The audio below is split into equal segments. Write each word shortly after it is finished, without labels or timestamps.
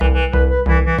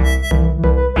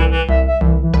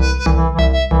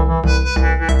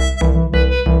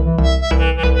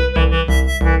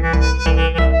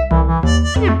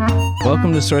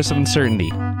to Source of Uncertainty,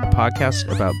 a podcast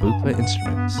about Buchla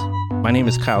instruments. My name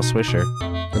is Kyle Swisher.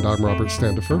 And I'm Robert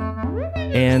Standifer.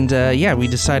 And we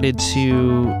decided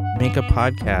to make a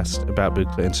podcast about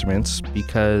Buchla instruments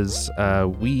because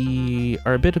we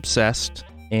are a bit obsessed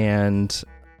and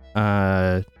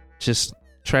just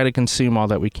try to consume all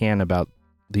that we can about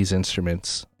these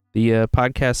instruments. The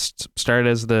podcast started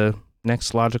as the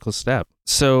next logical step.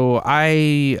 So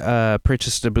I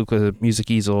purchased a Buchla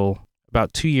music easel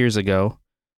about 2 years ago,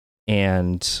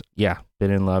 and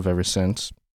been in love ever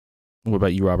since. What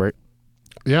about you, Robert?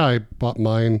 Yeah, I bought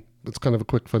mine. It's kind of a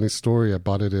quick, funny story. I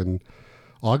bought it in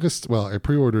August. Well, I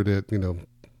pre-ordered it,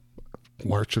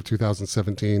 March of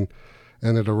 2017,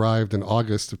 and it arrived in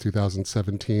August of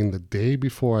 2017, the day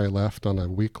before I left on a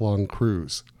week-long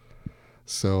cruise.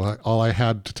 So all I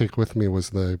had to take with me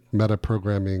was the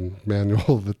meta-programming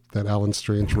manual that Alan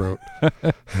Strange wrote.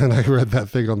 And I read that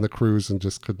thing on the cruise and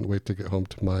just couldn't wait to get home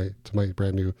to my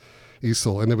brand new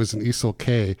easel. And it was an easel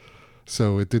K,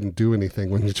 so it didn't do anything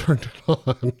when you turned it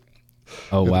on.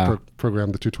 Oh, wow.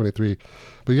 Programmed the 223.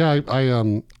 But yeah,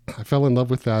 I fell in love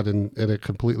with that, and it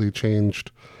completely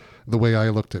changed the way I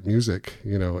looked at music,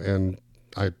 and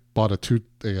I bought a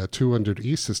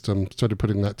 200E system, started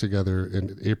putting that together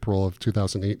in April of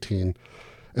 2018.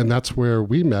 And that's where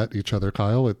we met each other,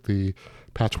 Kyle, at the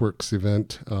Patchworks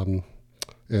event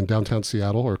in downtown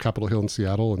Seattle, or Capitol Hill in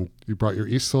Seattle. And you brought your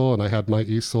easel, and I had my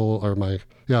easel,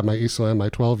 my easel and my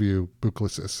 12U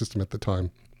Buchla system at the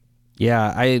time.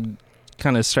 Yeah, I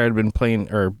kind of started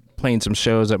playing some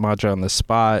shows at Modular on the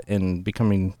Spot and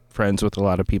becoming friends with a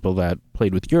lot of people that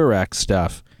played with Eurorack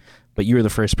stuff. But you were the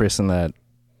first person that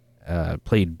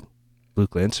played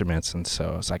Buchla instruments, and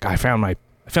so I was like, I found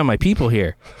my people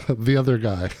here. The other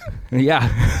guy. Yeah,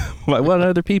 what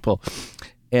other people?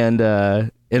 And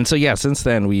so since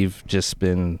then we've just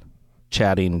been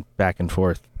chatting back and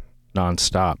forth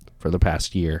nonstop for the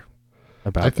past year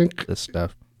about this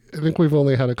stuff. I think we've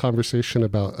only had a conversation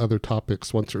about other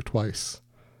topics once or twice.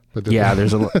 But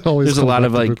there's a lot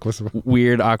of like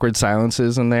weird, awkward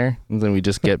silences in there, and then we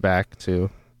just get back to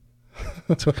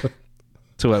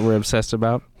what we're obsessed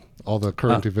about. All the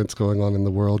current events going on in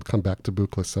the world come back to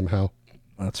Buchla somehow.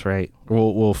 That's right.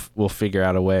 We'll figure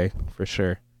out a way for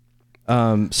sure.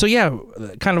 Kind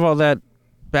of all that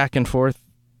back and forth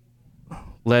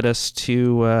led us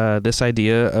to this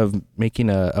idea of making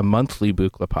a monthly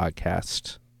Buchla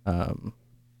podcast.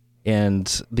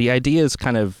 And the idea is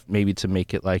kind of maybe to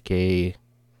make it like a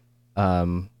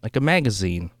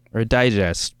magazine or a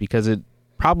digest, because it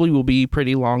probably will be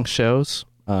pretty long shows,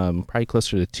 probably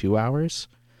closer to 2 hours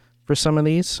for some of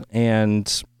these. And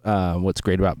what's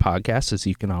great about podcasts is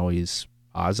you can always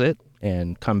pause it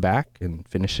and come back and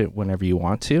finish it whenever you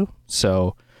want to.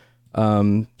 So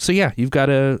you've got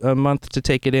a month to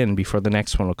take it in before the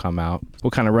next one will come out.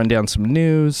 We'll kind of run down some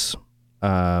news.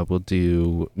 We'll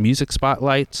do music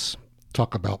spotlights,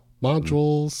 talk about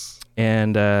modules,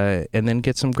 and then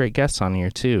get some great guests on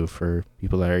here too for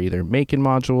people that are either making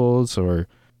modules or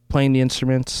playing the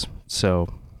instruments. So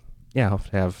I hope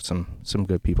to have some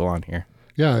good people on here.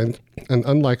 Yeah, and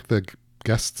unlike the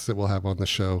guests that we'll have on the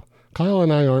show, Kyle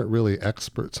and I aren't really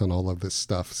experts on all of this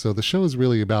stuff. So the show is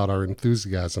really about our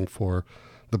enthusiasm for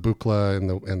the Buchla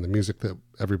and the music that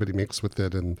everybody makes with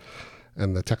it, and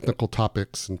the technical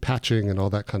topics and patching and all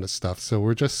that kind of stuff. So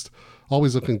we're just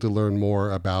always looking to learn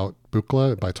more about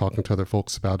Buchla by talking to other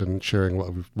folks about it and sharing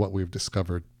what we've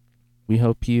discovered. We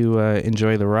hope you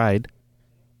enjoy the ride.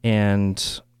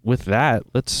 And with that,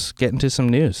 let's get into some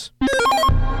news.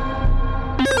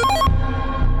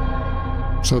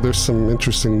 So there's some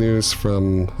interesting news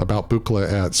about Buchla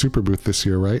at Superbooth this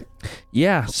year, right?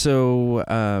 Yeah. So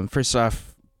first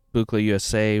off, Buchla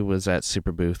USA was at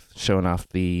Superbooth showing off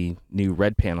the new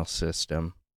Red Panel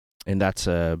system, and that's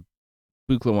a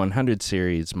Buchla 100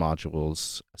 series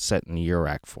modules set in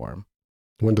Eurorack form.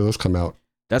 When do those come out?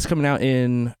 That's coming out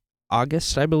in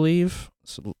August, I believe,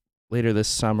 so later this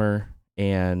summer.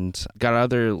 And got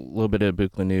other little bit of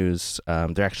Buchla news.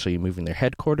 They're actually moving their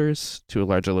headquarters to a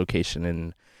larger location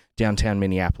in downtown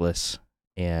Minneapolis.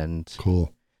 And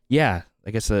cool. Yeah,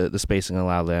 I guess the spacing will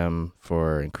allow them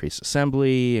for increased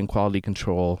assembly and quality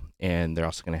control. And they're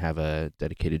also going to have a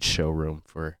dedicated showroom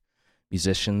for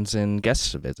musicians and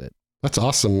guests to visit. That's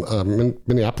awesome.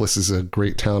 Minneapolis is a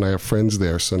great town. I have friends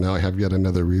there, so now I have yet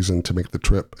another reason to make the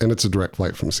trip. And it's a direct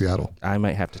flight from Seattle. I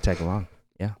might have to tag along.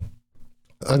 Yeah.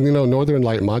 And Northern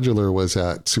Light Modular was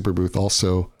at Superbooth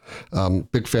also.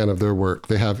 Big fan of their work.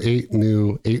 They have 8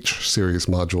 new H series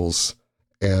modules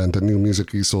and a new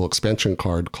music easel expansion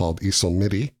card called Easel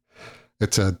MIDI.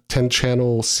 It's a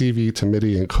 10-channel CV to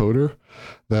MIDI encoder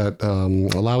that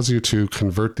allows you to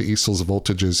convert the easel's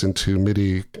voltages into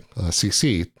MIDI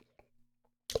CC.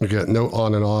 You get note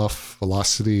on and off,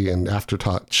 velocity, and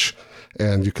aftertouch.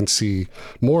 And you can see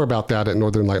more about that at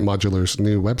Northern Light Modular's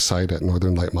new website at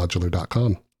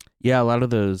northernlightmodular.com. Yeah, a lot of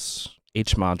those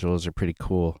H modules are pretty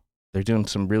cool. They're doing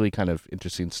some really kind of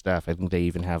interesting stuff. I think they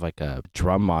even have like a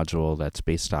drum module that's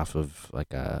based off of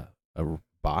like a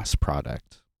Boss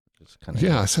product. It's kind of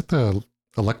is that the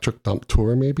Electric Dump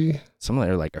Tour maybe?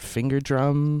 Something like a finger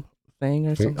drum thing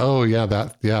or something. Oh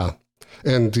yeah.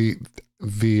 And the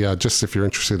just if you're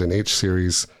interested in H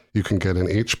series, you can get an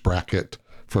H bracket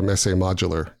from SA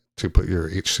Modular to put your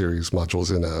H series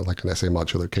modules in like an SA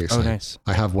Modular case. Oh, nice.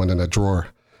 I have one in a drawer.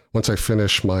 Once I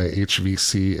finish my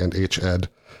HVC and HED,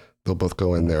 they'll both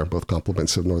go in there, both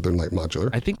complements of Northern Light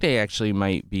Modular. I think they actually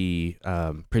might be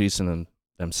producing them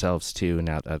themselves too,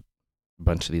 now that a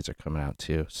bunch of these are coming out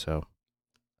too. So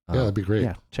yeah, that'd be great.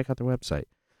 Yeah, check out their website.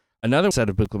 Another set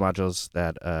of Buchla modules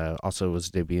that also was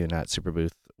debuting at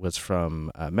Superbooth was from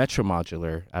Metro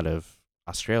Modular out of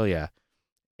Australia.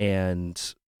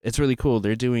 And it's really cool.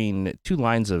 They're doing 2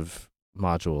 lines of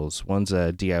modules. One's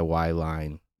a DIY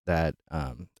line that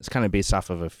is kind of based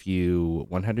off of a few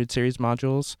 100 series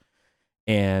modules.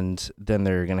 And then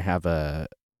they're going to have a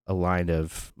line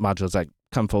of modules that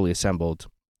come fully assembled.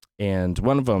 And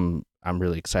one of them I'm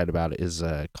really excited about is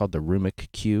called the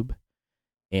Rumik Cube.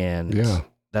 And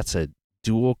that's a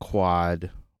dual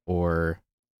quad or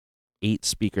 8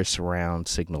 speaker surround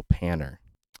signal panner.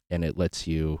 And it lets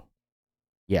you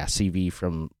CV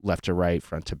from left to right,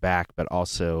 front to back, but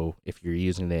also if you're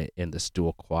using it in this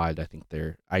dual quad, I think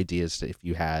their idea is that if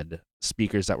you had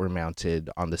speakers that were mounted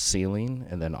on the ceiling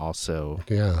and then also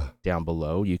down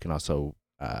below, you can also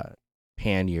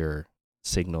pan your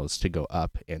signals to go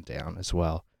up and down as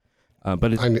well.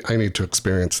 But I need to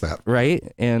experience that.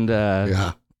 Right? And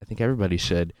I think everybody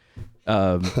should.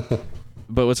 But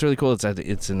what's really cool is that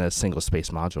it's in a single space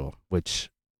module, which,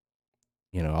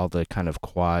 all the kind of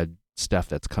quad stuff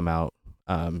that's come out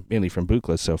mainly from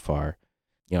Buchla so far,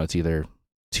 it's either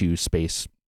 2 space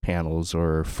panels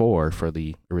or 4 for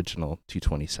the original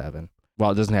 227.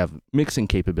 While it doesn't have mixing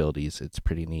capabilities, it's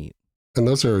pretty neat. And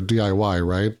those are DIY,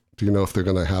 right? Do you know if they're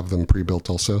going to have them pre-built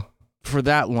also? For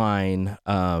that line,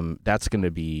 that's going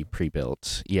to be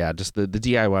pre-built. Yeah, just the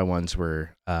DIY ones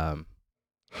were a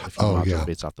few modules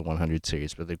based off the 100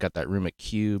 series, but they've got that Rumik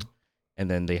Cube,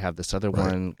 and then they have this other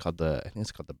one called I think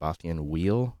it's called the Bothian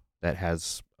Wheel, that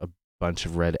has a bunch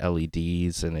of red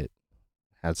LEDs, and it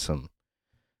has some,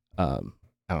 I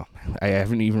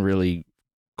haven't even really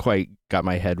quite got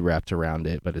my head wrapped around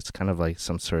it, but it's kind of like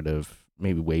some sort of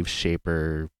maybe wave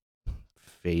shaper,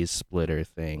 phase splitter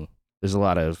thing. There's a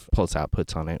lot of pulse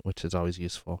outputs on it, which is always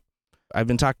useful. I've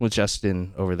been talking with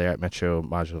Justin over there at Metro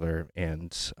Modular,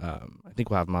 and I think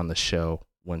we'll have him on the show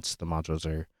once the modules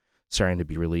are starting to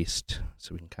be released,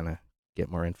 so we can kind of get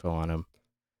more info on them.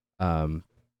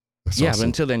 Awesome. But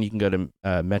until then, you can go to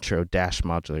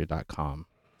metro-modular.com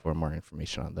for more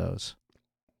information on those.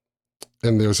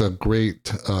 And there's a great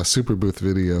Superbooth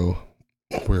video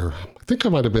where I think it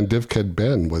might have been DivKed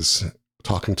Ben was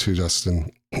talking to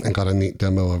Justin and got a neat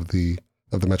demo of the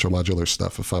Metro Modular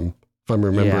stuff, if I'm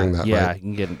remembering that right. Yeah, you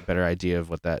can get a better idea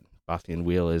of what that Bothian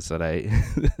wheel is that I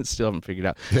still haven't figured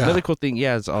out. Yeah. Another cool thing,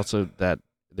 is also that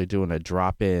they're doing a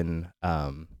drop-in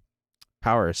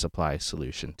power supply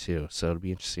solution too. So it'll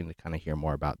be interesting to kind of hear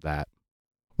more about that.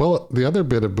 Well, the other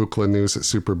bit of Buchla news at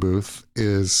Superbooth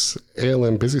is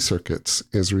ALM Busy Circuits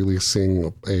is releasing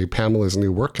a Pamela's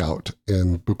new workout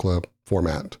in Buchla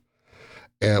format.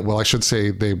 And, well, I should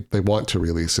say they want to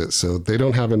release it. So they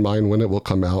don't have in mind when it will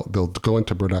come out. They'll go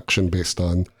into production based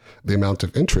on the amount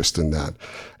of interest in that.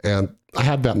 And I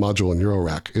had that module in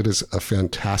Eurorack. It is a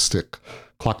fantastic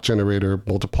clock generator,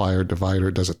 multiplier, divider.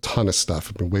 It does a ton of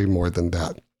stuff, way more than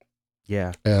that.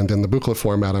 Yeah. And in the Buchla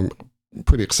format, I'm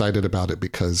pretty excited about it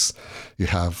because you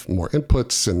have more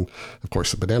inputs and, of course,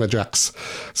 the banana jacks.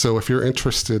 So if you're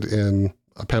interested in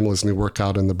Pamela's new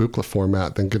workout in the Buchla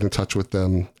format, then get in touch with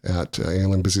them at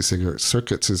ALM Busy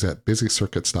Circuits is at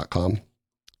busycircuits.com.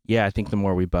 Yeah, I think the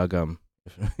more we bug them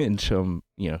and show them,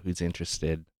 who's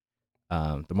interested,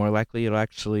 the more likely it'll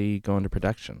actually go into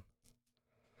production.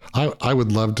 I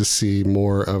would love to see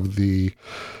more of the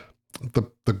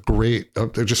great,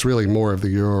 just really more of the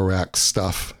Eurorack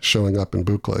stuff showing up in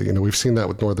Buchla. We've seen that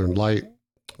with Northern Light.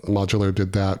 Modular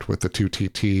did that with the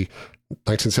 2TT.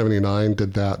 1979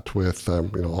 did that with,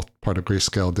 all part of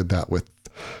Grayscale did that with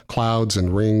clouds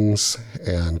and rings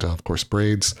and, of course,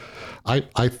 braids. I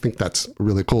think that's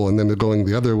really cool. And then going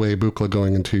the other way, Buchla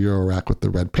going into Eurorack with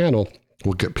the red panel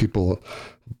will get people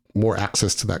more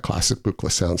access to that classic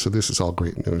Buchla sound. So this is all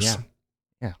great news.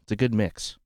 Yeah, it's a good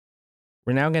mix.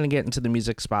 We're now going to get into the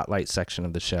music spotlight section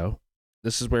of the show.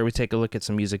 This is where we take a look at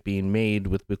some music being made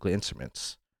with Buchla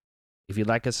instruments. If you'd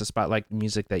like us to spotlight the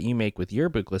music that you make with your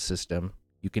Buchla system,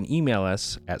 you can email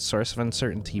us at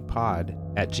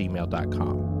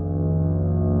sourceofuncertaintypod@gmail.com.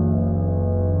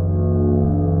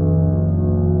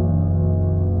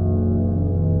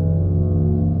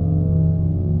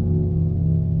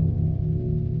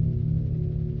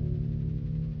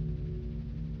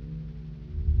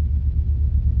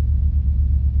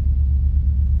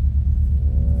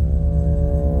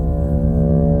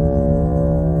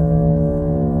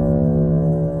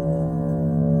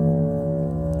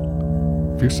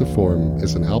 Fusiform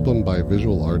is an album by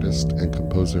visual artist and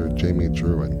composer Jamie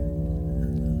Druin.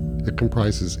 It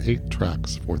comprises 8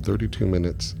 tracks for 32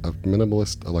 minutes of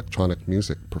minimalist electronic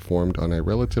music performed on a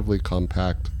relatively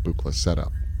compact Buchla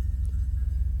setup.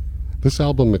 This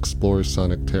album explores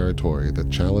sonic territory that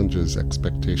challenges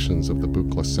expectations of the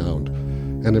Buchla sound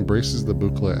and embraces the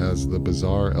Buchla as the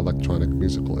bizarre electronic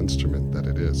musical instrument that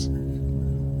it is.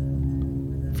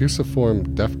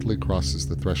 Fusiform deftly crosses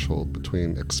the threshold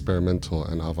between experimental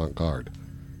and avant-garde.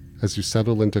 As you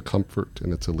settle into comfort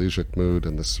in its elegiac mood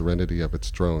and the serenity of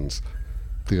its drones,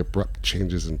 the abrupt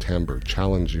changes in timbre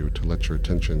challenge you to let your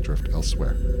attention drift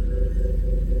elsewhere.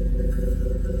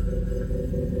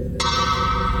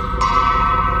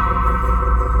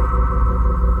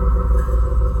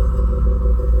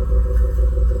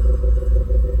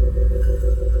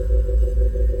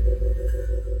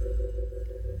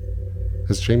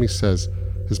 As Jamie says,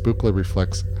 his Buchla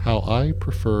reflects how I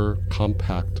prefer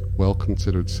compact,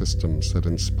 well-considered systems that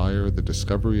inspire the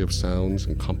discovery of sounds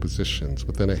and compositions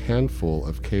within a handful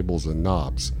of cables and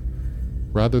knobs,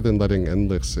 rather than letting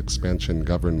endless expansion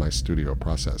govern my studio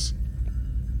process.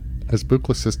 His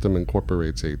Buchla system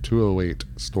incorporates a 208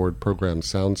 stored program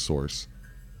sound source,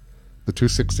 the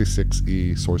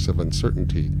 266E source of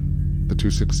uncertainty, the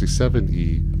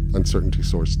 267E uncertainty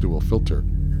source dual filter,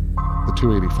 the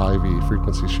 285E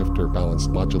frequency shifter balanced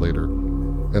modulator,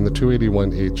 and the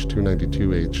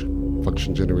 281H292H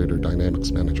function generator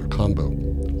dynamics manager combo,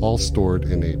 all stored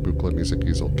in a Buchla Music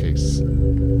Easel case.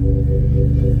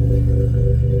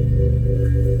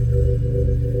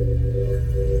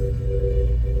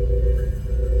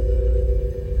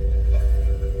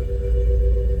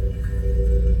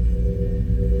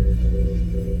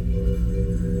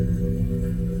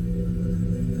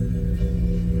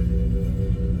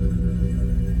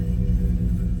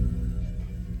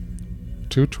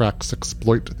 Two tracks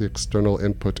exploit the external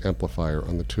input amplifier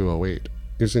on the 208,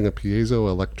 using a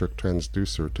piezoelectric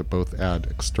transducer to both add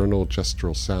external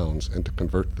gestural sounds and to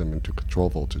convert them into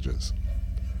control voltages.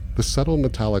 The subtle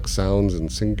metallic sounds and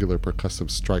singular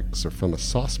percussive strikes are from a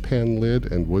saucepan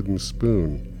lid and wooden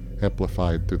spoon,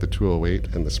 amplified through the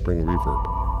 208 and the spring reverb.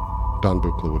 Don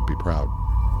Buchla would be proud.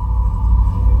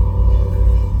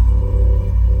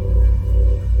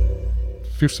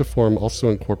 Fusiform also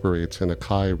incorporates an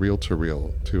Akai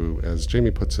reel-to-reel to, as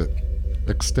Jamie puts it,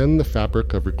 extend the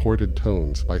fabric of recorded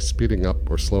tones by speeding up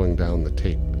or slowing down the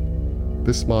tape.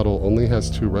 This model only has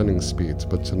 2 running speeds,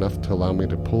 but it's enough to allow me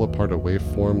to pull apart a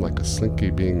waveform like a slinky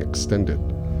being extended,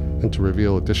 and to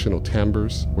reveal additional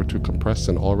timbres or to compress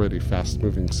an already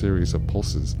fast-moving series of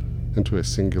pulses into a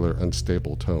singular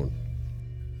unstable tone.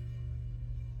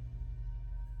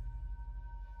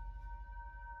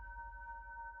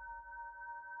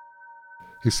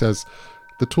 He says,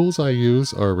 "The tools I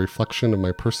use are a reflection of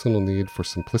my personal need for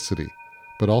simplicity,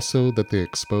 but also that they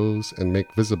expose and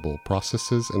make visible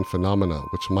processes and phenomena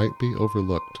which might be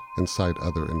overlooked inside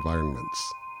other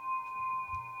environments."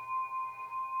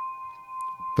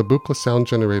 The Buchla sound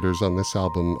generators on this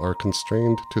album are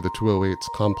constrained to the 208's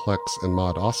complex and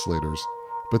mod oscillators,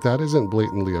 but that isn't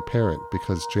blatantly apparent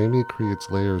because Jamie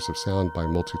creates layers of sound by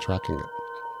multi-tracking it.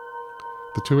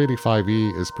 The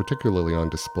 285E is particularly on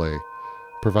display,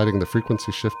 providing the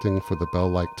frequency shifting for the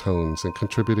bell-like tones and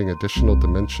contributing additional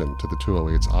dimension to the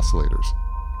 208's oscillators.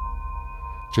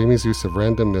 Jamie's use of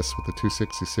randomness with the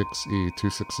 266E,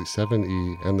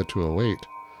 267E, and the 208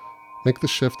 make the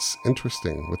shifts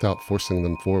interesting without forcing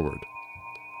them forward.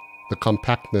 The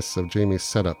compactness of Jamie's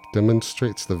setup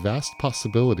demonstrates the vast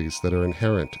possibilities that are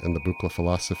inherent in the Buchla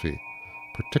philosophy,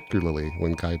 particularly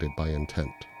when guided by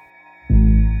intent.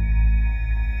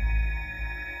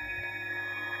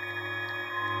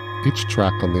 Each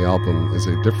track on the album is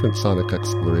a different sonic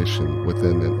exploration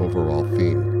within an overall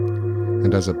theme.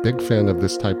 And as a big fan of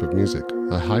this type of music,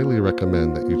 I highly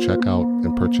recommend that you check out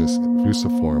and purchase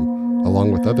Fusiform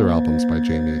along with other albums by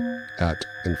Jamie at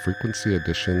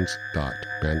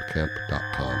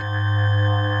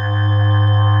infrequencyeditions.bandcamp.com.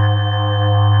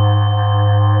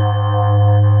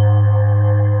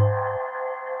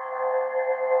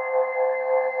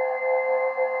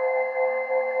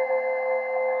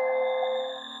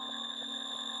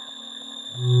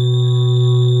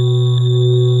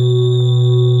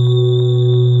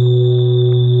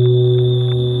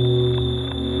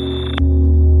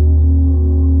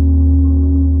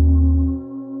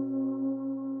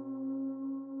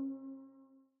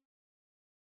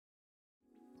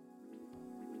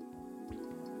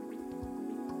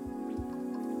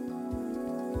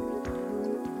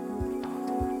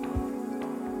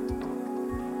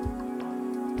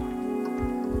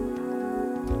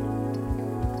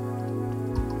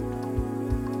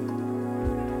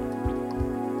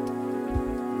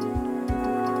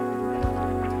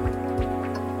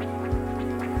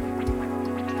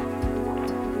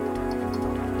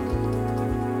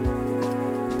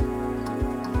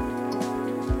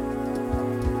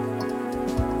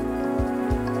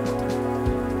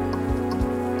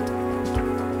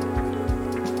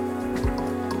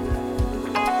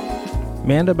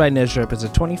 Manda by Nezhrep is a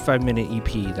 25-minute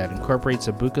EP that incorporates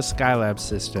a Buka Skylab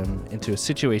system into a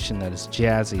situation that is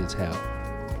jazzy as hell.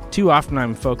 Too often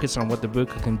I'm focused on what the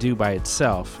Buka can do by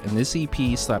itself, and this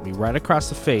EP slapped me right across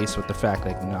the face with the fact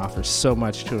that it can offer so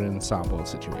much to an ensemble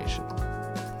situation.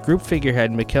 Group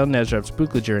figurehead Mikhail Nezhrep's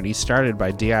Buka journey started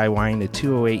by DIYing a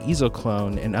 208 easel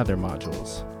clone and other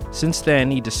modules. Since then,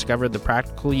 he discovered the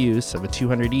practical use of a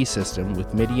 200E system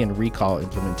with MIDI and recall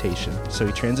implementation, so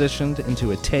he transitioned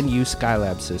into a 10U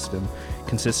Skylab system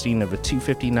consisting of a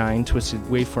 259 twisted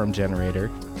waveform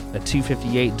generator, a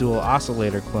 258 dual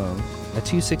oscillator clone, a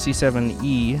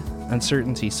 267E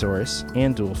uncertainty source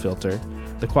and dual filter,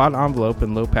 the quad envelope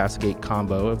and low pass gate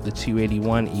combo of the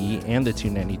 281E and the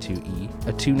 292E,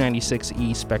 a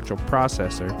 296E spectral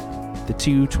processor, the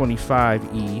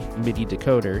 225E MIDI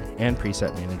decoder and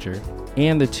preset manager,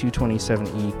 and the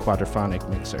 227E quadraphonic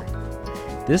mixer.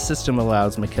 This system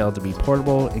allows Mikhail to be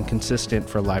portable and consistent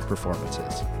for live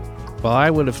performances. While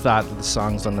I would have thought that the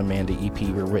songs on the Manda EP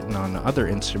were written on other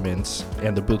instruments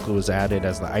and the Buka was added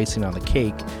as the icing on the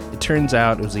cake, it turns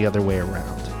out it was the other way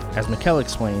around. As Mikhail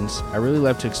explains, I really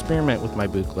love to experiment with my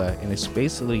Buka, and it's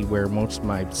basically where most of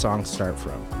my songs start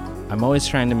from. I'm always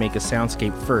trying to make a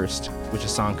soundscape first, which a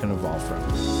song can evolve from.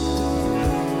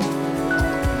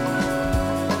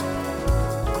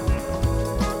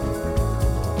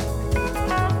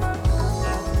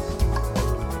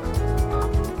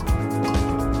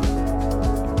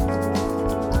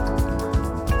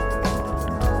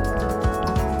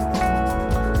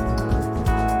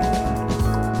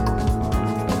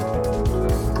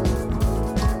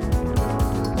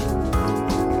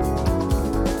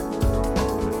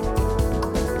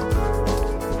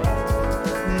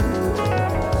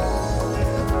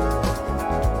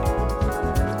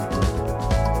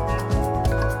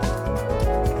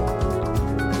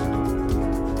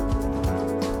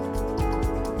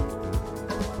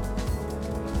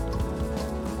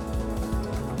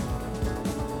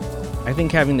 I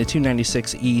think having the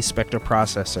 296E spectral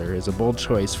processor is a bold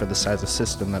choice for the size of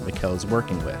system that Mikhail is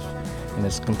working with, and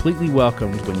is completely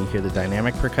welcomed when you hear the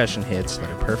dynamic percussion hits that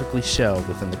are perfectly shelled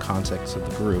within the context of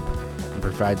the group and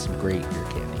provide some great ear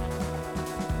candy.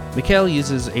 Mikhail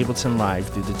uses Ableton Live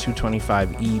through the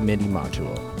 225E MIDI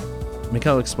module.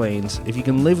 Mikhail explains, if you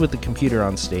can live with the computer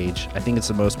on stage, I think it's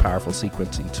the most powerful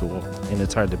sequencing tool, and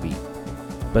it's hard to beat.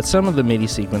 But some of the MIDI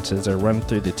sequences are run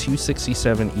through the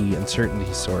 267E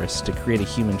uncertainty source to create a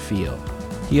human feel.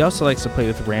 He also likes to play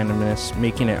with randomness,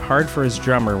 making it hard for his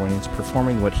drummer when he's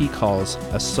performing what he calls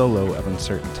a solo of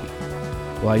uncertainty.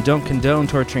 While I don't condone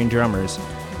torturing drummers,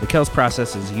 Mikhail's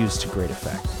process is used to great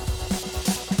effect.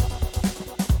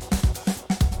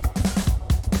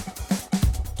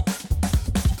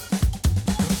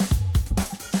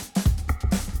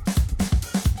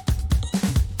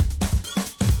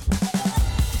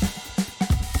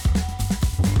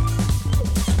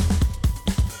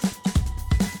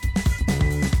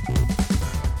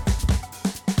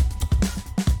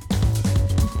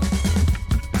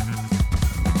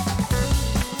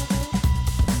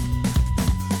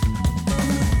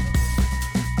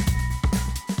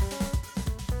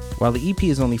 While the EP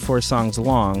is only 4 songs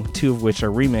long, 2 of which are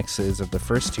remixes of the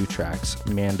first 2 tracks,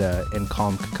 Manda and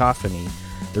Calm Cacophony,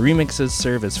 the remixes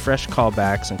serve as fresh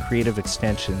callbacks and creative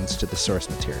extensions to the source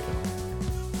material.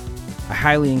 I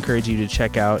highly encourage you to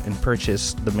check out and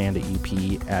purchase the Manda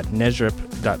EP at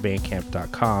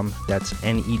nezhrep.bandcamp.com. That's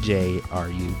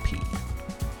NEJRUP.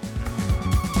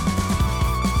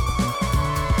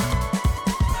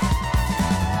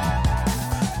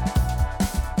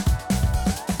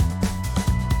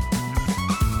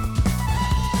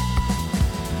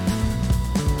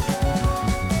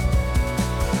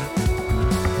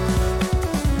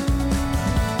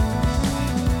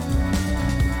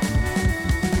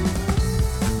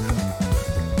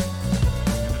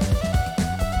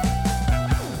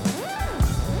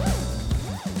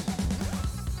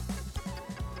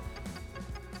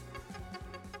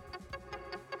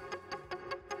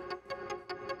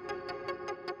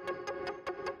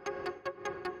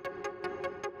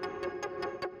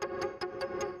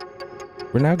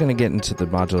 We're now going to get into the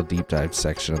module deep dive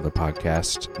section of the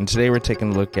podcast, and today we're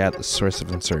taking a look at the Source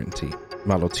of Uncertainty,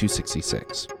 Model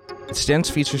 266. Its dense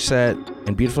feature set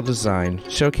and beautiful design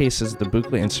showcases the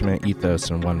Buchla instrument ethos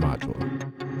in one module.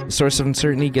 The Source of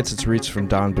Uncertainty gets its roots from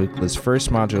Don Buchla's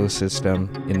first modular system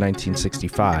in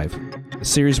 1965. The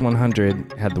Series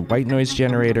 100 had the white noise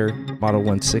generator, Model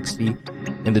 160,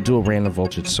 and the dual random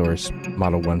voltage source,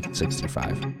 Model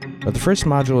 165. But the first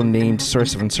module named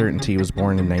Source of Uncertainty was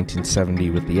born in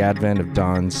 1970 with the advent of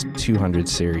Don's 200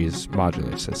 series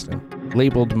modular system.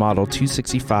 Labeled Model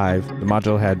 265, the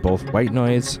module had both white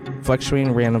noise,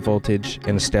 fluctuating random voltage,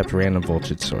 and a stepped random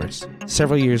voltage source.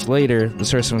 Several years later, the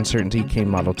Source of Uncertainty came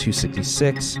Model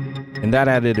 266, and that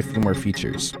added a few more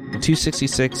features. The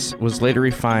 266 was later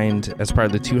refined as part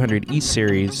of the 200E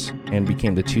series and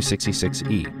became the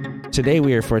 266E. Today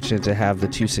we are fortunate to have the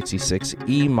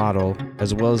 266E model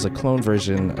as well as a clone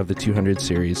version of the 200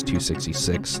 series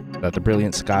 266 that the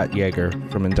brilliant Scott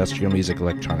Yeager from Industrial Music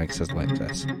Electronics has lent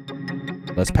us.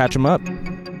 Let's patch them up.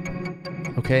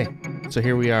 Okay, so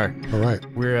here we are. All right.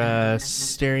 We're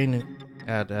staring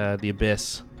at the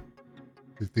abyss.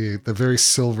 The very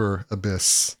silver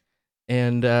abyss.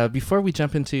 And before we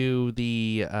jump into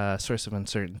the Source of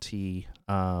Uncertainty,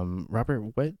 Robert,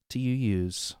 what do you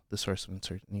use the Source of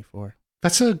Uncertainty for?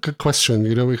 That's a good question,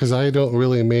 because I don't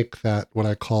really make that what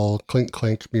I call clink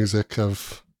clank music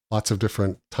of lots of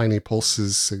different tiny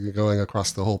pulses going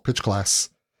across the whole pitch class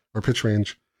or pitch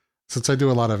range. Since I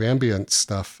do a lot of ambient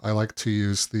stuff, I like to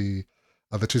use the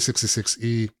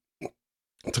 266E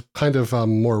to kind of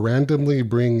more randomly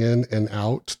bring in and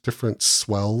out different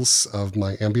swells of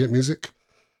my ambient music.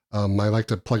 I like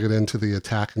to plug it into the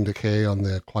attack and decay on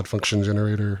the quad function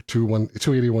generator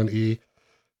 281E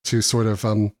to sort of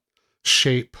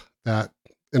shape that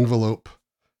envelope.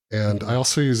 And I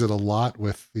also use it a lot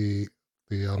with the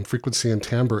frequency and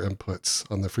timbre inputs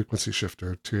on the frequency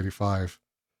shifter 285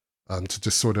 to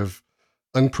just sort of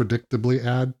unpredictably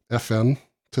add FM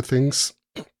to things.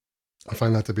 I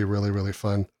find that to be really, really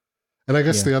fun. And I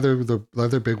guess the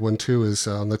other big one too is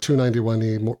on the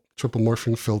 291E triple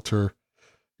morphing filter.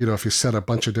 If you set a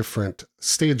bunch of different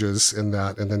stages in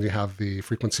that, and then you have the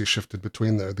frequency shifted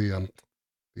between the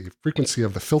frequency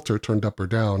of the filter turned up or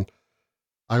down,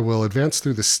 I will advance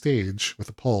through the stage with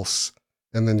a pulse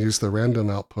and then use the random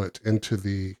output into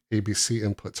the ABC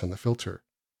inputs on the filter.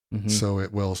 Mm-hmm. So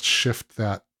it will shift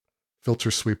that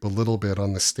filter sweep a little bit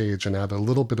on the stage and add a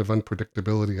little bit of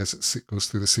unpredictability as it goes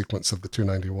through the sequence of the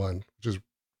 291, which is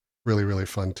really, really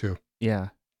fun too.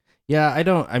 Yeah.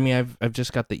 I've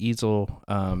just got the easel.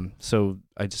 So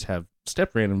I just have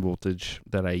step random voltage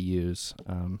that I use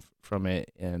from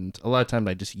it. And a lot of times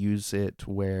I just use it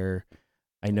where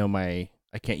I know I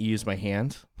can't use my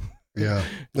hand. Yeah.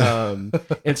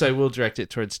 And so I will direct it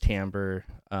towards timbre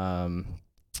and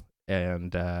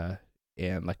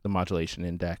like the modulation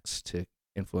index to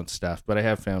influence stuff. But I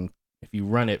have found if you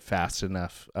run it fast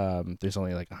enough, there's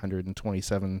only like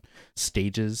 127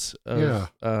 stages of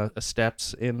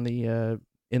steps in the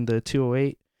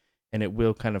 208, and it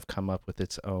will kind of come up with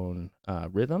its own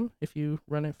rhythm if you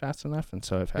run it fast enough. And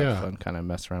so I've had fun kind of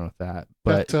mess around with that.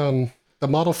 But the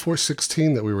Model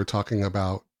 416 that we were talking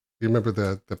about, you remember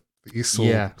the easel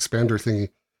expander thingy?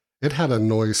 It had a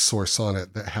noise source on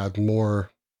it that had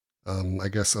more, I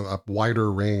guess, a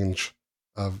wider range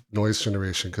of noise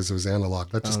generation because it was analog.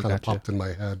 That just kind of popped in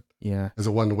my head. Yeah, as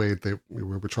a one way that we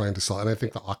were trying to solve. And I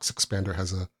think the aux expander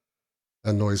has a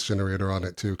noise generator on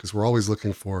it too, because we're always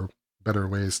looking for better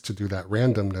ways to do that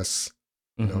randomness,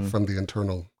 from the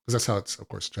internal, because that's how it's of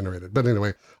course generated. But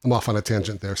anyway, I'm off on a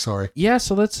tangent there. Sorry. Yeah,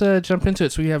 so let's jump into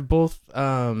it. So we have both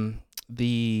the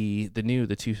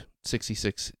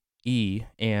 266E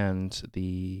and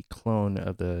the clone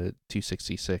of the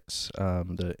 266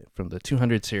 from the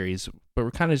 200 series, but we're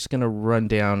kind of just going to run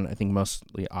down, I think,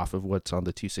 mostly off of what's on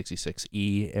the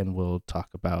 266E, and we'll talk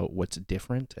about what's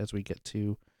different as we get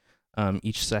to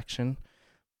each section.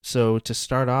 So to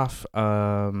start off,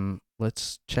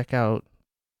 let's check out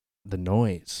the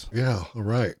noise. Yeah, all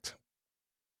right.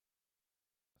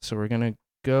 So we're going to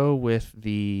go with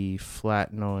the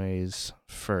flat noise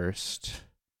first.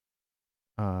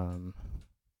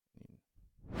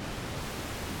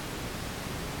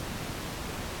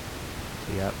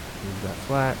 Yep, we've got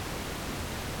flat.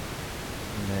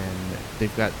 And then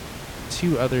they've got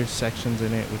two other sections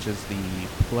in it, which is the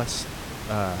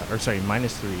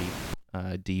 -3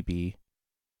 dB,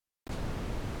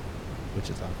 which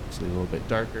is obviously a little bit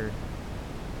darker.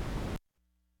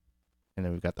 And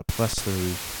then we've got the +3,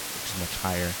 which is much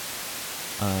higher.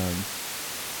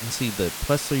 You see the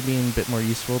 +3 being a bit more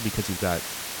useful because you've got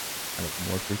kind of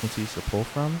more frequencies to pull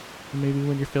from, maybe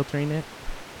when you're filtering it,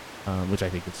 which I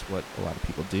think is what a lot of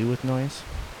people do with noise.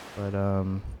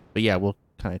 But yeah, we'll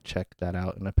kind of check that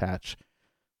out in a patch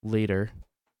later.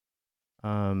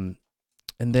 And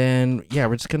then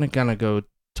we're just gonna kind of go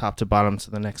top to bottom. So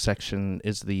the next section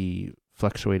is the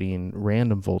fluctuating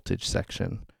random voltage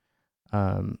section.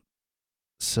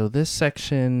 So this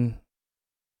section,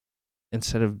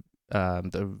 instead of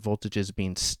the voltages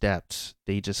being stepped,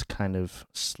 they just kind of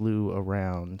slew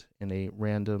around in a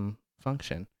random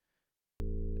function.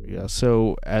 Yeah.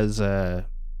 So as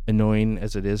annoying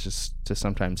as it is just to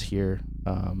sometimes hear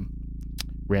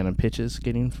random pitches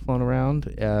getting flown around,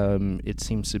 it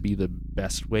seems to be the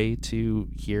best way to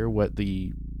hear what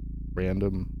the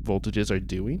random voltages are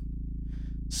doing.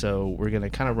 So we're going to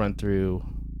kind of run through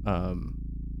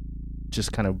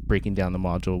just kind of breaking down the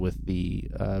module with the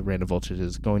random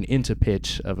voltages going into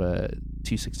pitch of a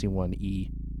 261E,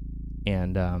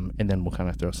 and then we'll kind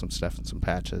of throw some stuff in some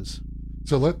patches.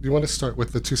 So you want to start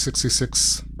with the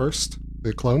 266 first,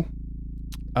 the clone?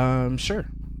 Sure.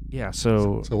 Yeah,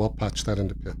 so we'll patch that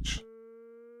into pitch.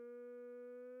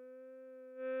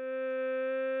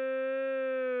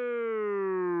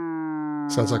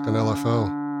 Sounds like an LFO.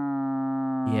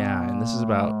 Yeah, and this is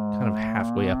about kind of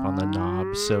halfway up on the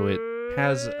knob, so it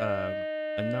has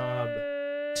a knob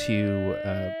to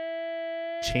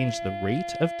change the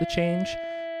rate of the change.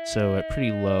 So at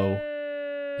pretty low,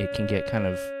 it can get kind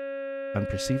of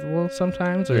unperceivable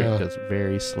sometimes, or it goes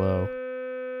very slow.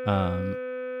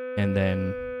 And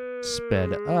then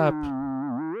sped up,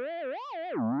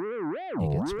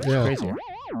 it gets much crazier.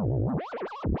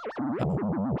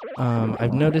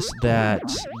 I've noticed that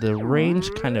the range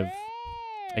kind of,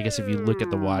 I guess if you look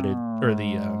at the wattage or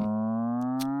the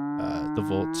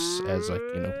volts as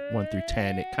 1 through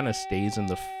 10, it kind of stays in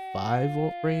the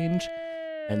 5-volt range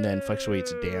and then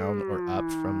fluctuates down or up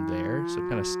from there. So it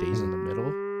kind of stays in the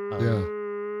middle.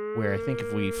 Where I think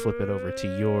if we flip it over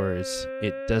to yours,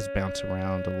 it does bounce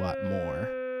around a lot more.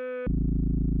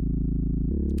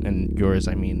 And yours,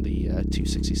 I mean the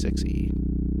 266E.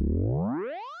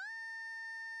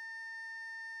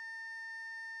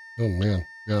 Oh man,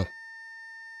 yeah.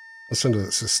 Listen to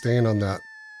the sustain on that.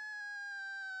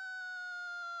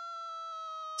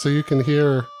 So you can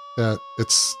hear that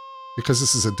it's, because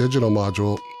this is a digital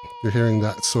module, you're hearing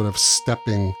that sort of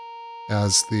stepping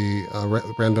as the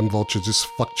random voltages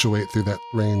fluctuate through that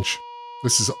range.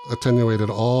 This is attenuated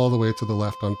all the way to the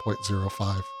left on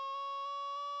 0.05.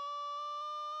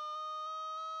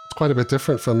 It's quite a bit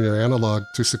different from your analog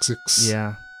 266.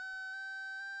 Yeah.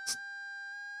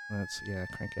 Let's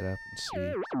crank it up and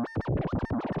see.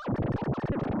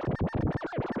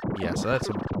 Yeah, so that's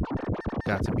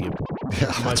got to be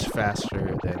much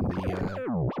faster than the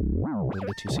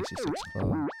 266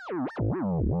 clone.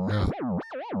 Yeah.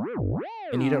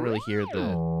 And you don't really hear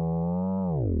the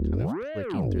kind of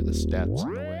clicking through the steps in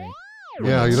a way.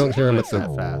 Yeah, you don't hear them at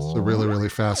fast. the really, really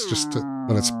fast, just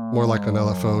when it's more like an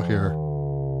LFO here.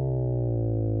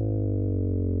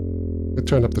 I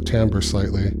turned up the timbre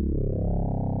slightly.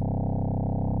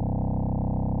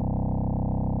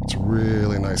 It's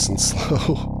really nice and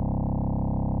slow.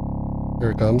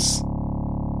 Here it comes.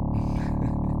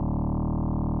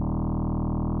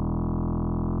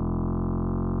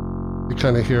 You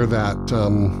kind of hear that,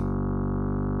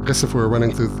 I guess if we were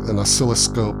running through an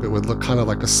oscilloscope, it would look kind of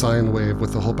like a sine wave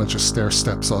with a whole bunch of stair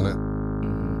steps on it.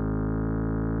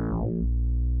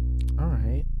 All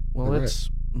right. Well, let's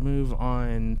move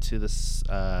on to this,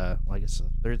 I guess the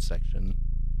third section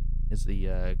is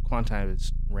the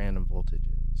quantized random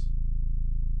voltages.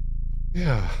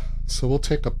 Yeah. So we'll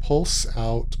take a pulse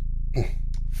out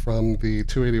from the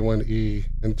 281E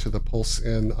into the pulse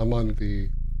in. I'm on the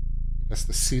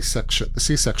C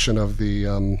section of the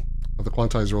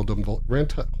quantized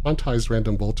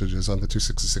random voltages on the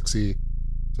 266E.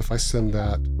 So if I send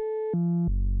that,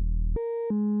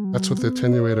 that's with the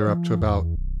attenuator up to about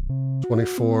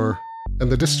 24. And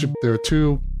there are the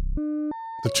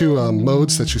two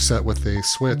modes that you set with a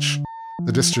switch.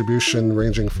 The distribution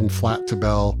ranging from flat to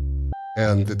bell,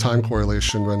 and the time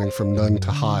correlation running from none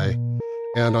to high.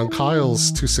 And on Kyle's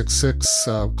 266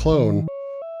 clone,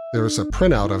 there's a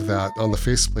printout of that on the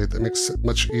faceplate that makes it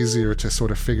much easier to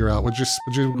sort of figure out. Would you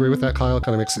agree with that, Kyle? It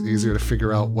kind of makes it easier to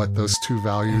figure out what those two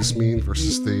values mean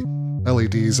versus the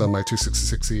LEDs on my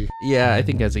 266E. Yeah, I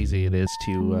think as easy it is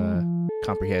to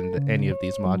comprehend any of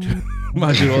these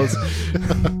modules.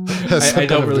 I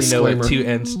don't really know what two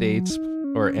n states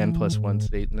or n+1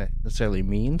 state necessarily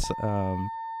means.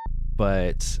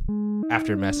 But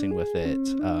after messing with it,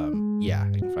 I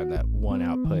can find that one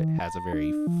output has a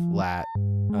very flat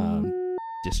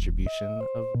distribution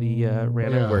of the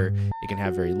random, where it can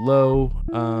have very low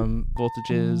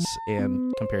voltages,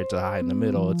 and compared to the high in the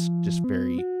middle, it's just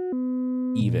very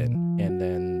even. And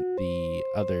then the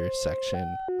other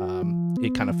section,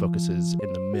 it kind of focuses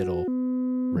in the middle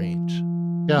range.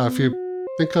 Yeah, if you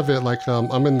think of it like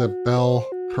I'm in the bell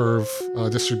curve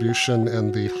distribution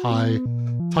and the high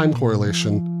time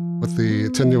correlation, with the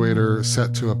attenuator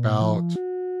set to about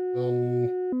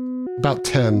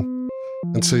 10.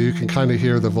 And so you can kind of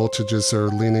hear the voltages are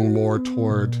leaning more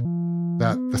toward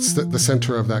the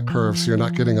center of that curve. So you're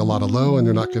not getting a lot of low and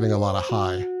you're not getting a lot of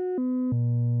high.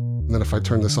 And then if I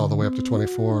turn this all the way up to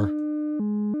 24,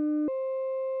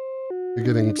 you're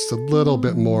getting just a little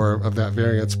bit more of that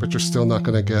variance, but you're still not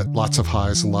going to get lots of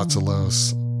highs and lots of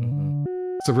lows. Mm-hmm.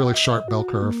 It's a really sharp bell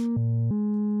curve.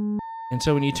 And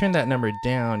so when you turn that number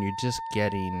down, you're just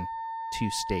getting 2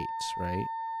 states, right?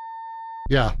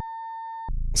 Yeah.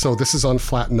 So this is on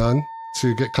flat none. So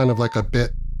you get kind of like a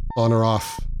bit on or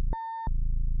off.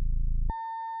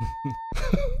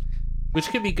 Which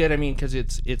could be good. I mean, because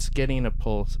it's getting a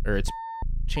pulse, or it's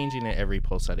changing at every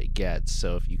pulse that it gets.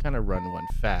 So if you kind of run one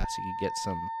fast, you can get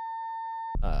some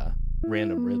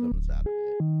random rhythms out of it.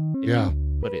 If Yeah.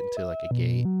 you put it into like a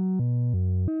gate.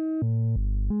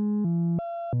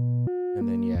 And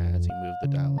then, yeah, as you move the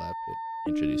dial up, it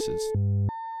introduces.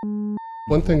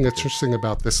 One thing that's interesting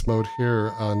about this mode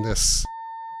here on this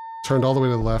turned all the way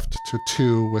to the left to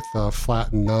 2 with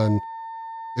flat and none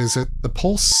is that the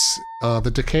pulse, the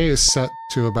decay is set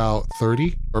to about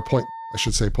 30 or point, I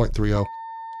should say 0.30.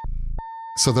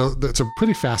 So it's a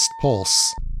pretty fast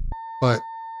pulse, but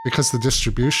because the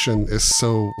distribution is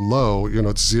so low,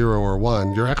 it's 0 or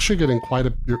 1, you're actually getting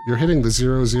you're hitting the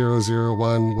 0, 0, 0,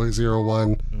 1, 0,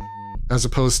 1, as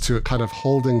opposed to it kind of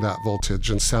holding that voltage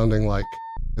and sounding like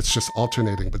it's just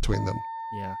alternating between them.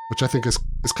 Yeah. Which I think is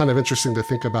kind of interesting to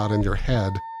think about in your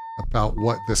head about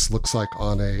what this looks like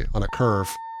on a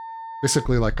curve.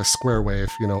 Basically like a square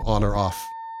wave, on or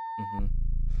off. Mm-hmm.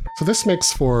 So this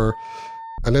makes for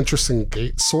an interesting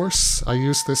gate source. I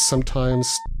use this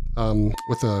sometimes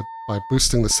by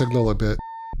boosting the signal a bit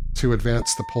to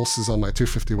advance the pulses on my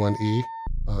 251E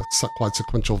quad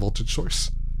sequential voltage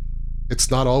source. It's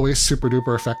not always super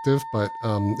duper effective, but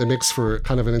it makes for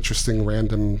kind of an interesting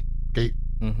random gate.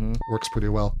 Mm-hmm. Works pretty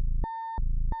well.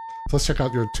 So let's check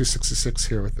out your 266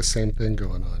 here with the same thing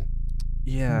going on.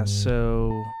 Yeah,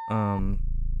 so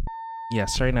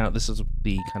starting out, this is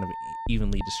the kind of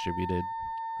evenly distributed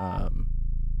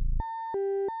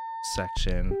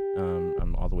section.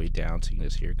 I'm all the way down, so you can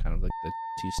just hear kind of like the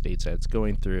 2 states that it's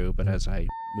going through, but as I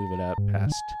move it up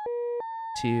past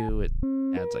 2, it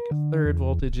adds like a 3rd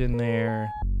voltage in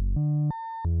there.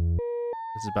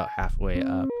 This is about halfway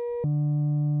up.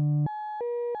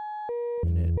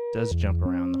 And it does jump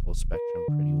around the whole spectrum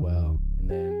pretty well. And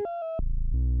then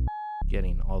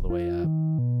getting all the way up.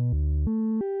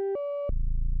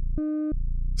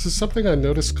 This is something I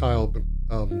noticed, Kyle,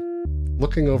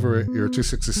 looking over at your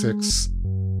 266.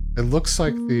 It looks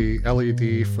like the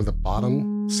LED for the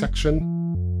bottom section,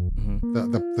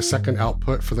 the second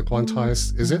output for the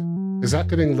quantized, is that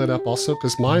getting lit up also?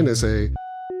 Because mine is a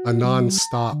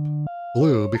non-stop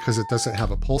blue because it doesn't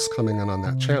have a pulse coming in on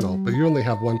that channel, but you only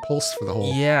have one pulse for the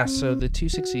whole. Yeah, so the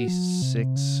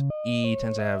 266E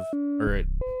tends to have, or it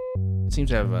seems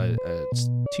to have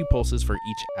 2 pulses for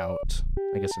each out.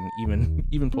 I guess an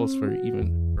even pulse for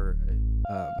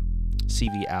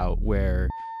CV out, where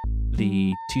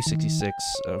the 266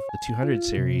 of the 200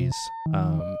 series,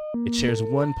 it shares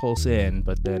 1 pulse in,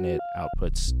 but then it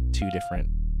outputs 2 different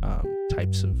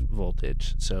types of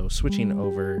voltage. So switching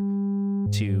over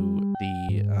to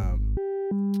the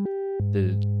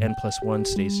N+1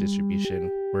 stage distribution,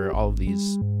 where all of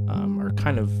these are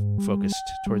kind of focused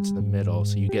towards the middle,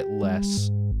 so you get less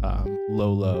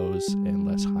low lows and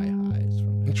less high highs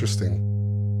from it. Interesting.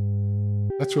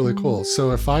 That's really cool.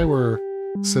 So if I were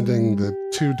sending the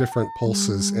 2 different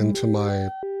pulses into my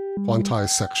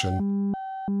quantized section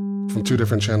from 2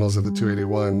 different channels of the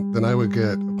 281, then I would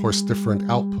get, of course, different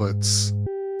outputs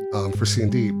for C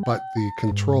and D, but the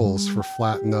controls for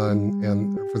flat none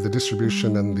and for the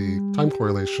distribution and the time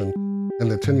correlation and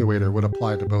the attenuator would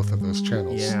apply to both of those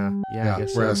channels. Yeah. I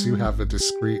guess whereas so. you have a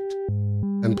discrete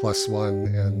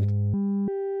N+1 and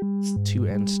 2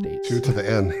 N states. 2 to the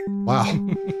N. Wow.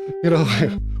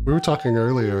 We were talking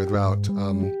earlier about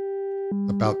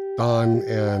Don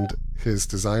and his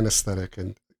design aesthetic,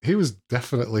 and he was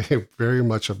definitely very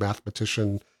much a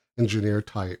mathematician engineer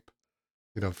type.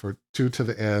 For 2 to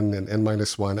the N and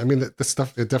N-1. I mean, this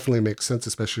stuff, it definitely makes sense,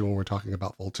 especially when we're talking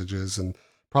about voltages and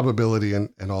probability and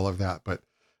all of that. But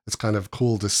it's kind of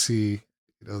cool to see,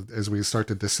 as we start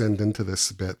to descend into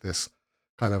this a bit, this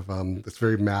kind of this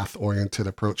very math-oriented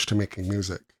approach to making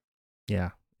music.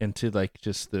 Yeah, and to like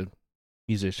just the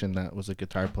musician that was a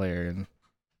guitar player and,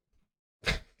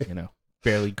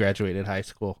 barely graduated high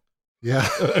school. Yeah.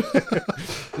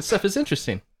 This stuff is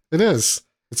interesting. It is.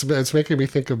 It's making me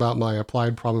think about my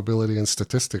applied probability and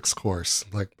statistics course.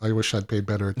 Like, I wish I'd paid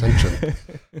better attention,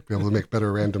 be able to make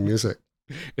better random music.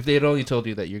 If they had only told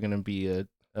you that you're going to be a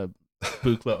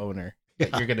Buchla owner,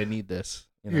 you're going to need this.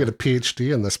 You get a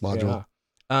PhD in this module.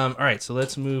 Yeah. All right, so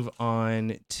let's move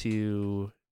on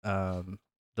to the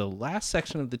last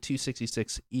section of the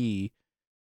 266E,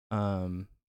 um,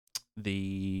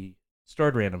 the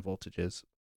stored random voltages.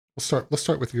 Let's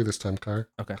start with you this time,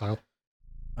 Okay. Kyle.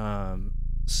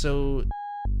 So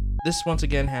this once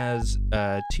again has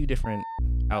two different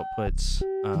outputs.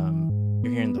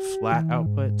 You're hearing the flat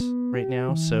output right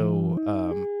now, so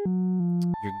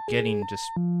you're getting just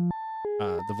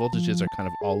the voltages are kind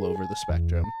of all over the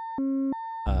spectrum.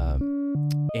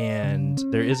 And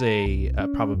there is a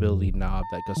probability knob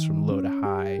that goes from low to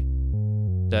high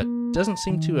that doesn't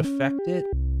seem to affect it.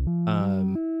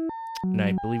 And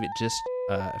I believe it just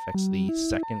affects the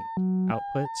second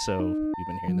output. So we've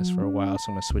been hearing this for a while, so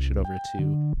I'm going to switch it over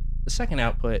to the second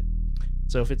output.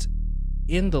 So if it's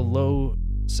in the low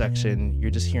section,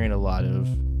 you're just hearing a lot of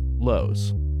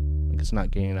lows. Like it's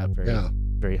not getting up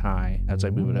very high. As I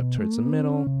move it up towards the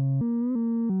middle,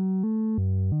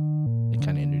 it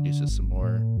kind of introduces some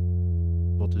more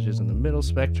voltages in the middle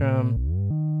spectrum.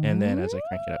 And then as I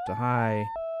crank it up to high,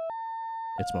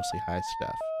 it's mostly high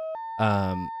stuff.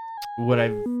 What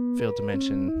I've failed to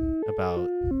mention about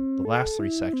the last three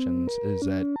sections is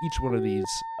that each one of these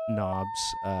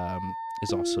knobs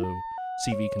is also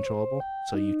CV controllable,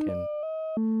 so you can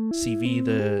CV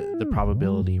the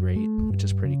probability rate, which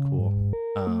is pretty cool.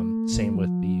 Same with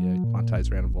the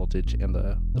quantized random voltage and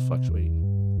the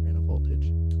fluctuating random voltage.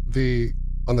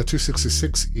 On the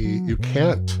 266E, you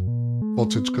can't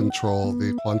voltage control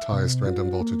the quantized random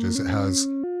voltages. It has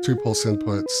 2 pulse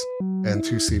inputs and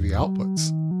 2 CV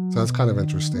outputs. So that's kind of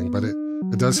interesting, but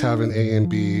it does have an A and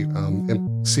B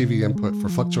CV input for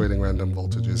fluctuating random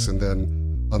voltages. And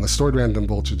then on the stored random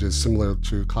voltages, similar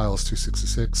to Kyle's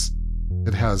 266,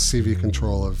 it has CV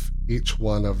control of each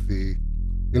one of the...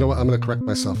 You know what? I'm going to correct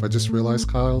myself. I just realized,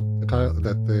 Kyle,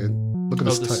 that look at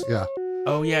this. Yeah.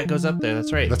 Oh yeah, it goes up there.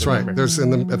 That's right. That's right. There's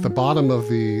at the bottom of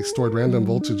the stored random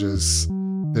voltages,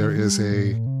 there is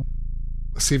a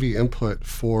CV input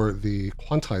for the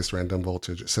quantized random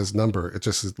voltage. It says number. It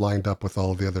just is lined up with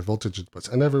all of the other voltage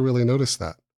inputs. I never really noticed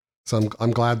that. So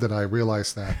I'm glad that I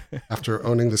realized that after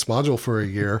owning this module for a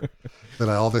year, that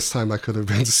all this time I could have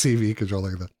been CV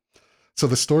controlling them. So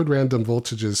the stored random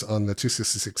voltages on the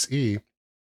 266E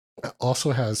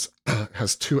also has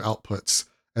 2 outputs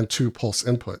and 2 pulse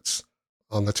inputs.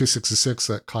 On the 266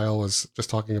 that Kyle was just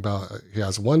talking about, he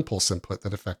has 1 pulse input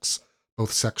that affects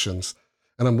both sections.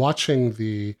 And I'm watching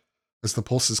as the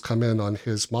pulses come in on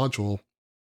his module,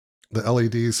 the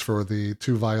LEDs for the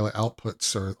 2 violet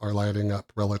outputs are lighting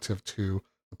up relative to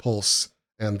the pulse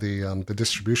and the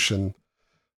distribution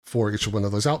for each one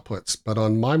of those outputs. But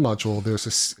on my module,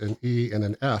 there's an E and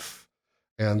an F,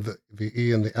 and the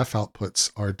E and the F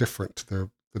outputs are different. They're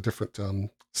the different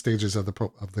stages of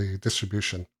the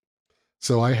distribution.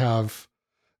 So I have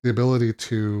the ability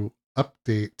to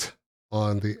update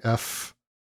on the F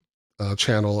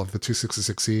channel of the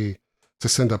 266E to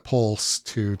send a pulse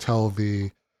to tell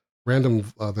the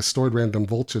stored random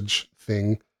voltage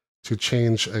thing to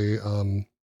change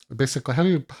basically,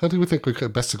 how do we think we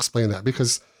could best explain that?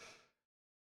 Because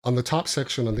on the top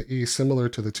section on the E, similar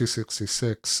to the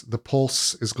 266, the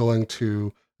pulse is going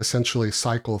to essentially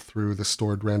cycle through the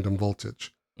stored random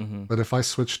voltage. Mm-hmm. But if I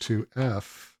switch to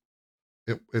F,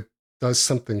 it does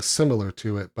something similar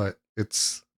to it, but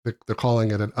they're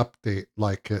calling it an update,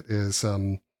 like it is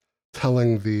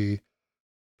telling the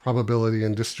probability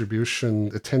and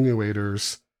distribution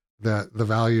attenuators that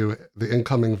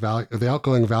the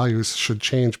outgoing values should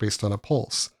change based on a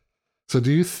pulse. So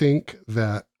do you think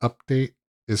that update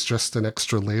is just an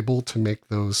extra label to make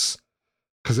those?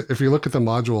 Because if you look at the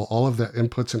module, all of the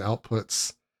inputs and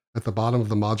outputs at the bottom of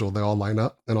the module, they all line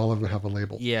up and all of them have a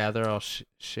label. Yeah, they're all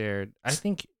shared. I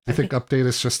think update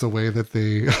is just a way that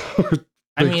they...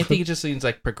 I think it just seems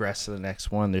like progress to the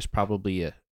next one. There's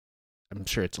probably I'm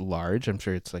sure it's large. I'm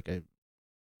sure it's like a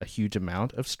huge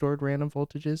amount of stored random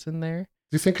voltages in there.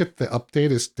 Do you think the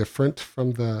update is different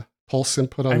from the pulse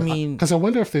input on? Because I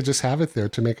wonder if they just have it there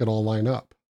to make it all line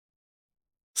up.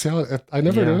 See how I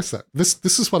never noticed that.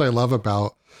 This is what I love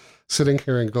about sitting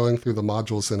here and going through the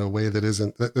modules in a way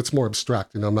that's more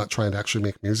abstract. I'm not trying to actually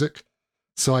make music.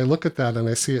 So I look at that and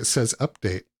I see it says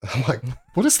update. I'm like,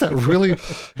 what is that really?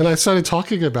 And I started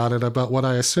talking about what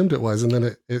I assumed it was. And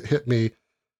then it hit me,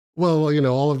 well,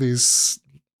 all of these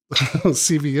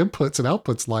CV inputs and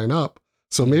outputs line up.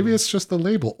 So maybe it's just a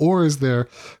label. Or is there?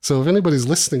 So if anybody's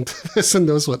listening to this and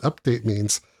knows what update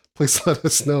means, please let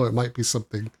us know. It might be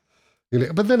something.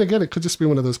 But then again, it could just be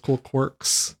one of those cool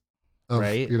quirks of, of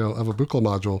a buccal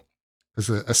module, because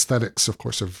the aesthetics, of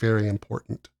course, are very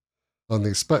important on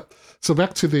these. But so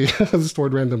back to the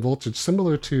stored random voltage,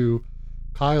 similar to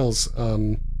Kyle's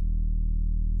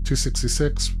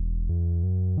 266.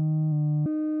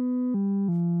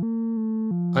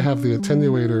 I have the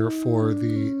attenuator for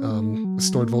the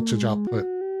stored voltage output.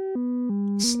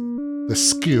 The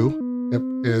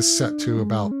skew is set to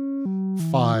about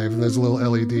 5, and there's a little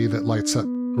LED that lights up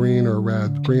green or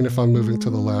red. Green if I'm moving to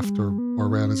the left, or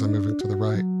red as I'm moving to the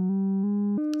right.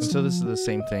 And so this is the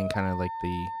same thing, kind of like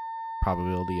the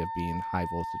probability of being high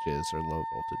voltages or low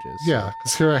voltages. Yeah,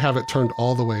 because here I have it turned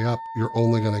all the way up. You're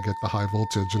only going to get the high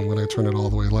voltage, and when I turn it all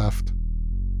the way left,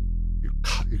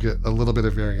 you get a little bit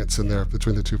of variance in there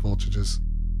between the two voltages.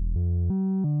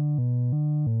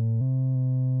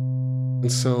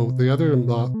 And so the other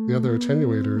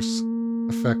attenuators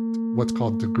affect what's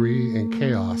called degree and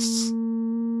chaos.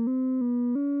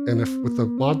 And if with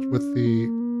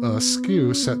the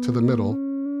skew set to the middle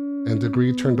and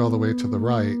degree turned all the way to the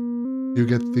right, you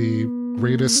get the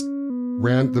greatest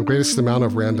amount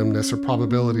of randomness or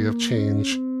probability of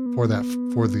change for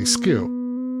the skew.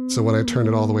 So when I turn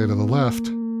it all the way to the left,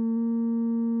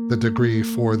 the degree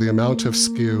for the amount of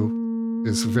skew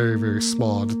is very, very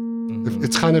small.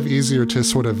 It's kind of easier to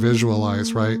sort of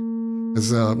visualize, right?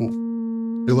 As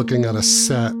you're looking at a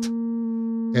set,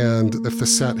 and if the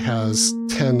set has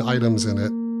 10 items in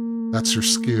it, that's your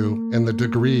skew, and the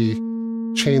degree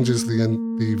changes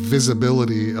the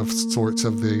visibility of sorts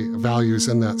of the values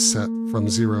in that set from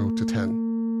 0 to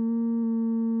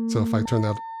 10. So if I turn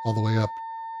that all the way up,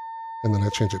 and then I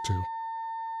change it to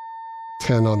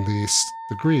 10 on the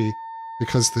degree,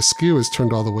 because the skew is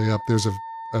turned all the way up, there's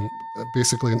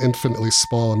basically an infinitely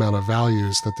small amount of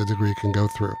values that the degree can go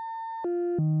through.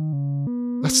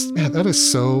 That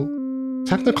is so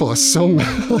technical. It's so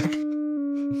like,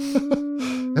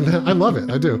 and I love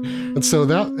it. I do. And so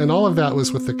all of that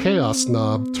was with the chaos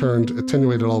knob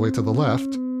attenuated all the way to the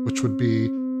left, which would be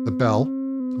the bell,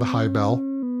 the high bell.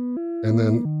 And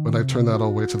then when I turn that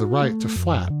all the way to the right to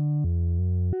flat.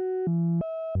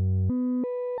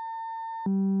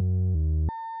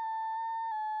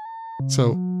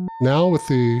 So now with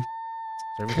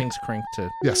So everything's cranked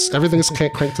to... Yes, everything's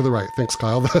cranked to the right. Thanks,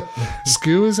 Kyle. The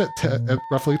skew is at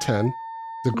roughly 10,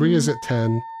 degree is at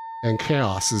 10, and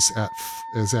chaos is at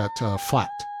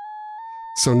flat.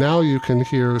 So now you can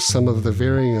hear some of the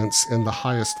variance in the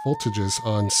highest voltages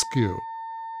on skew.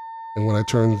 And when I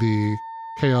turn the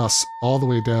chaos all the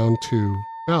way down to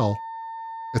bell,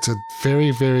 it's a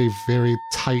very, very, very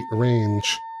tight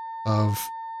range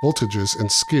of voltages in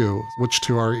skew, which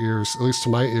to our ears, at least to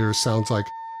my ears, sounds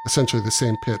like essentially the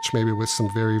same pitch, maybe with some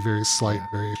very, very slight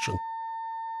variation.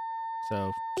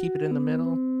 So keep it in the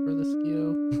middle for the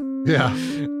skew. Yeah.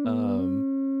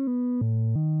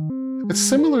 It's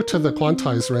similar to the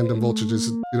quantized random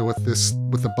voltages,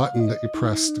 with the button that you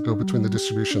press to go between the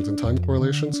distributions and time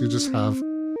correlations. You just have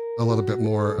a little bit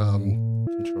more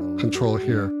control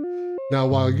here. Now,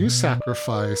 while you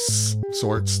sacrifice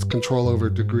sorts control over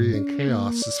degree and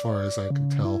chaos, as far as I can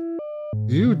tell,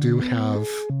 you do have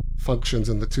functions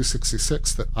in the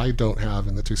 266 that I don't have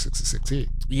in the 266E.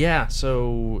 Yeah,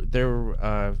 so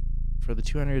there for the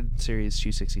 200 series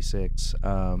 266,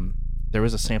 there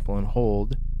was a sample and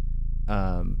hold,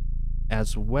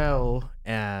 as well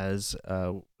as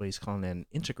what he's calling an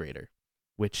integrator,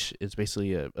 which is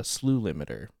basically a slew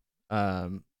limiter.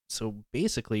 So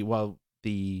basically, while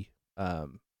the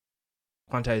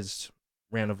quantized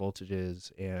random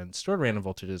voltages and stored random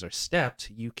voltages are stepped,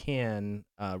 you can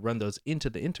run those into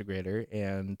the integrator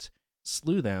and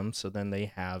slew them, so then they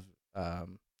have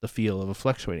the feel of a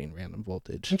fluctuating random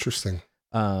voltage. Interesting.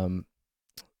 But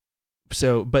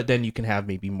then you can have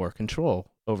maybe more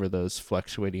control over those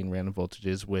fluctuating random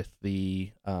voltages with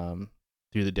the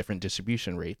through the different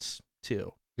distribution rates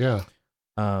too. Yeah.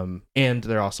 And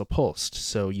they're also pulsed,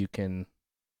 so you can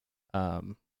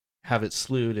have it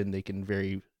slewed, and they can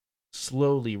very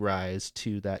slowly rise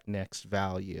to that next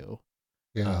value.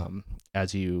 Yeah.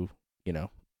 As you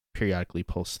periodically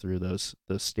pulse through those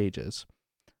stages.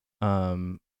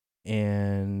 And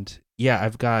yeah,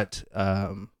 I've got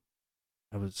I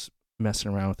was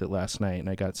messing around with it last night, and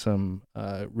I got some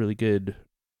really good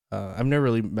I've never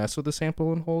really messed with a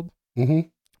sample and hold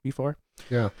before.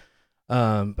 Yeah.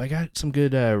 But I got some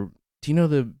good do you know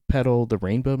the pedal, the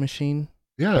Rainbow Machine?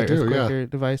 Yeah, I do. Yeah.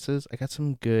 Devices. I got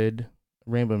some good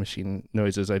Rainbow Machine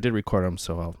noises. I did record them,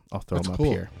 so I'll throw them up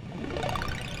here.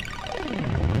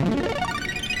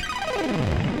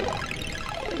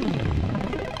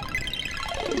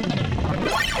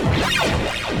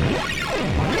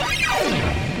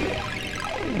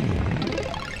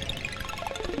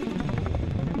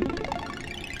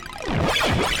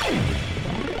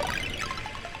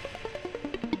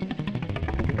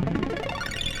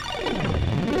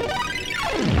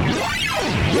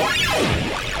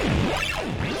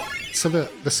 So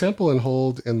the sample and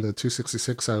hold in the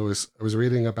 266, I was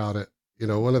reading about it. You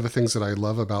know, one of the things that I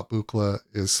love about Buchla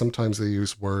is sometimes they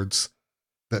use words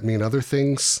that mean other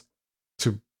things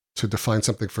to define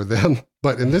something for them.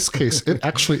 But in this case, it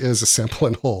actually is a sample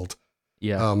and hold.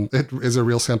 Yeah. It is a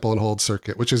real sample and hold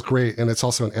circuit, which is great, and it's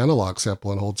also an analog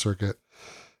sample and hold circuit.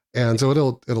 And so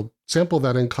it'll sample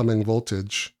that incoming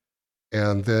voltage,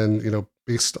 and then, you know,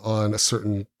 based on a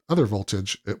certain other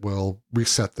voltage, it will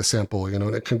reset the sample, you know,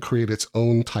 and it can create its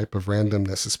own type of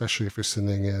randomness, especially if you're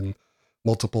sending in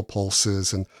multiple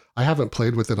pulses. And I haven't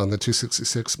played with it on the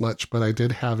 266 much, but I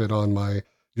did have it on my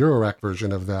Eurorack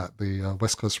version of that, the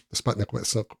Sputnik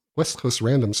West Coast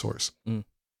random source.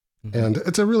 Mm-hmm. And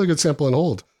it's a really good sample and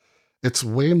hold. It's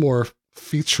way more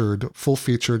full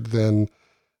featured than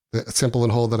the sample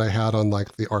and hold that I had on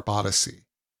like the ARP Odyssey,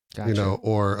 Gotcha. you know,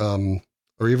 or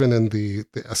even in the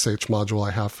SH module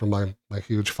I have for my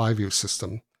huge 5U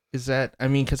system. Is that, I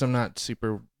mean, because I'm not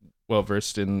super well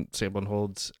versed in sample and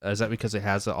holds, is that because it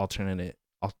has the alternate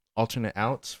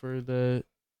outs for the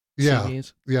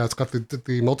CVs? Yeah, it's got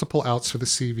the multiple outs for the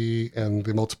CV and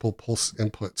the multiple pulse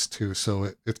inputs too. So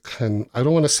it can, I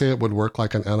don't want to say it would work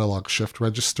like an analog shift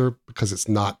register because it's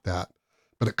not that,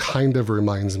 but it kind of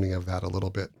reminds me of that a little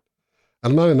bit.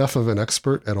 I'm not enough of an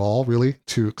expert at all, really,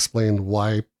 to explain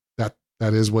why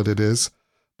that is what it is.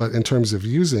 But in terms of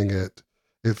using it,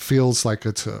 it feels like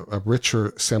it's a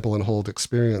richer sample and hold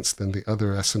experience than the other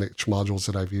SNH modules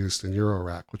that I've used in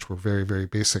Eurorack, which were very, very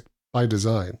basic by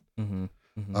design. Mm-hmm.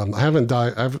 Mm-hmm. I haven't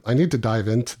I need to dive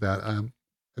into that. I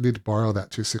need to borrow that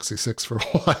 266 for a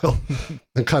while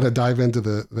and kind of dive into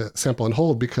the sample and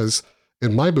hold, because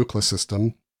in my Buchla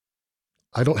system,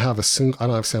 I don't have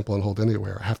sample and hold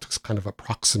anywhere. I have to kind of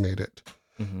approximate it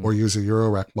or use a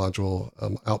Eurorack module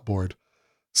outboard.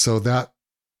 So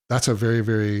that's a very,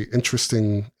 very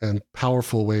interesting and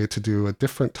powerful way to do a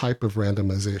different type of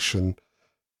randomization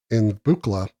in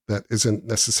Buchla that isn't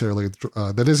necessarily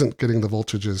that isn't getting the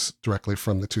voltages directly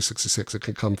from the 266. It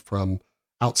can come from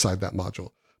outside that module.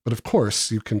 But of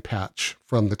course, you can patch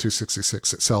from the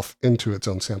 266 itself into its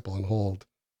own sample and hold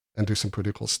and do some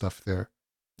pretty cool stuff there.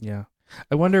 Yeah.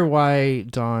 I wonder why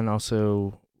Don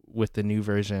also, with the new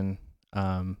version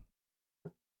for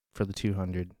the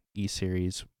 200 E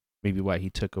series, maybe why he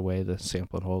took away the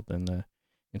sample and hold and the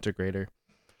integrator.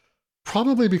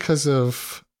 Probably because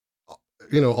of,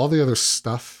 you know, all the other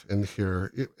stuff in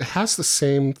here. It has the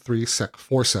same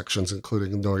four sections,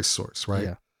 including a noise source, right?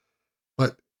 Yeah.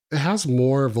 But it has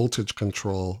more voltage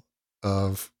control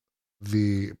of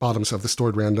the bottoms of the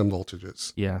stored random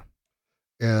voltages. Yeah.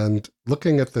 And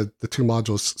looking at the two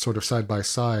modules sort of side by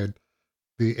side,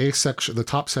 the A section, the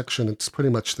top section, it's pretty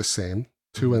much the same.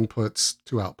 2 inputs,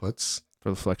 2 outputs. For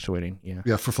the fluctuating, yeah.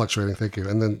 Yeah, for fluctuating, thank you.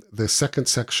 And then the second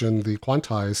section, the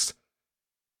quantized,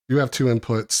 you have 2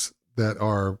 inputs that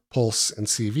are pulse and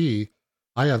CV.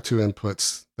 I have 2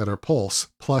 inputs that are pulse,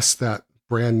 plus that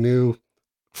brand new,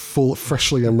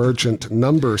 freshly emergent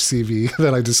number CV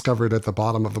that I discovered at the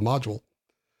bottom of the module.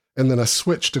 And then a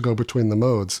switch to go between the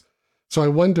modes. So I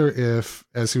wonder if,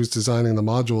 as he was designing the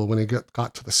module, when he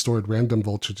got to the stored random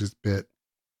voltages bit,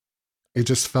 it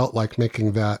just felt like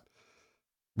making that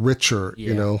richer, yeah,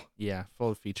 you know? Yeah,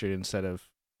 full featured in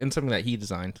something that he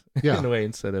designed Yeah. in a way,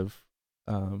 instead of,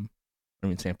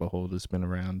 sample hold has been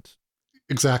around.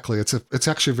 Exactly. It's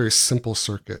actually a very simple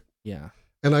circuit. Yeah.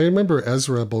 And I remember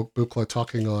Ezra Buchla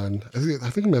talking on, I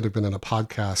think it might have been in a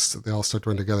podcast that they all started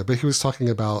running together, but he was talking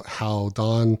about how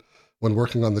Don, when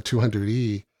working on the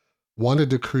 200E, wanted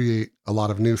to create a lot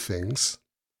of new things.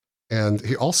 And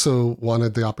he also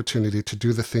wanted the opportunity to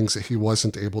do the things that he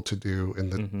wasn't able to do in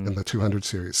the 200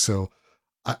 series. So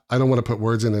I don't want to put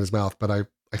words in his mouth, but I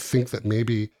think that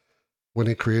maybe when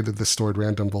he created the stored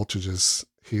random voltages,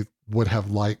 he would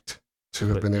have liked to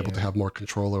have been able to have more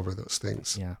control over those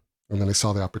things. Yeah. And then he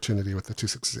saw the opportunity with the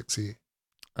 266E.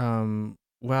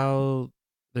 Well,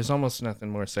 there's almost nothing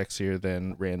more sexier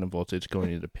than random voltage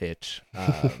going into pitch.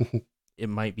 It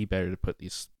might be better to put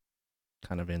these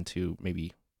kind of into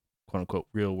maybe quote unquote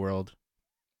real world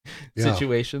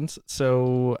situations.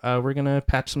 So we're going to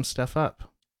patch some stuff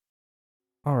up.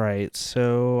 All right.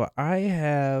 So I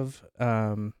have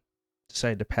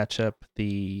decided to patch up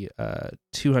the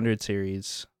 200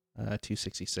 series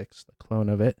 266, the clone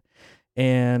of it.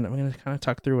 And I'm going to kind of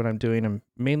talk through what I'm doing. I'm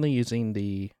mainly using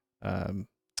the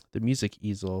music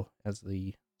easel as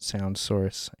the sound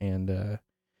source. And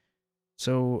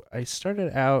so I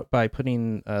started out by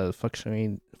putting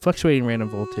fluctuating random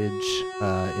voltage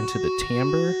into the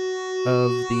timbre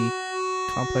of the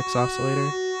complex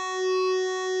oscillator.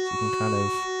 So you can kind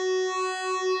of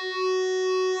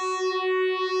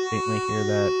faintly hear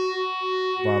that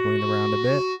wobbling around a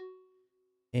bit.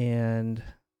 And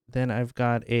then I've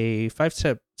got a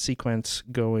 5-step sequence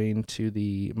going to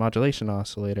the modulation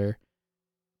oscillator,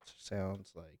 which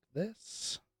sounds like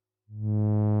this.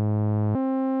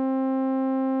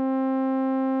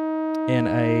 And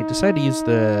I decided to use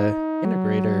the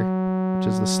integrator, which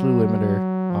is the slew limiter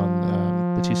on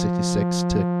the 266,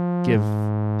 to give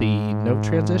the note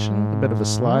transition a bit of a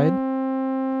slide.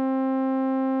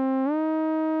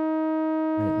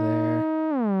 Right there.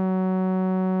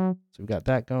 So we've got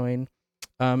that going.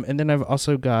 And then I've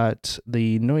also got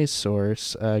the noise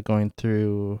source going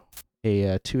through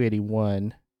a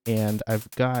 281, and I've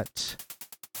got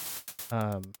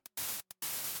so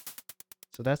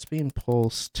that's being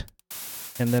pulsed,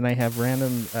 and then I have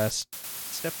random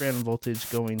step random voltage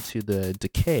going to the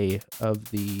decay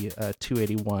of the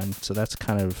 281. So that's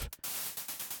kind of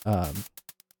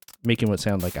making what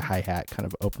sound like a hi-hat, kind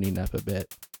of opening up a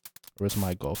bit. Was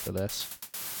my goal for this.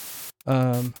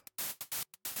 And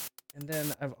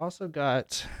then I've also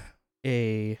got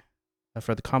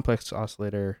for the complex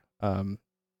oscillator, a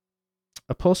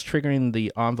pulse triggering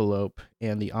the envelope,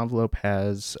 and the envelope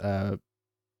has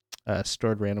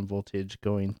stored random voltage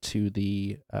going to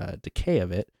the decay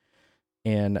of it.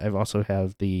 And I've also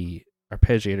have the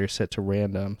arpeggiator set to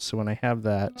random. So when I have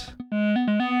that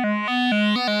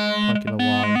plunking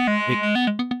along,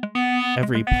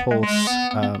 every pulse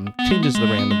changes the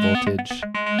random voltage,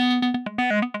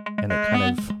 and it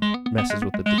kind of messes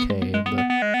with the decay and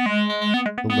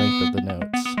the length of the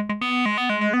notes. So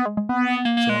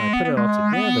when I put it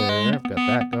all together, I've got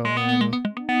that going.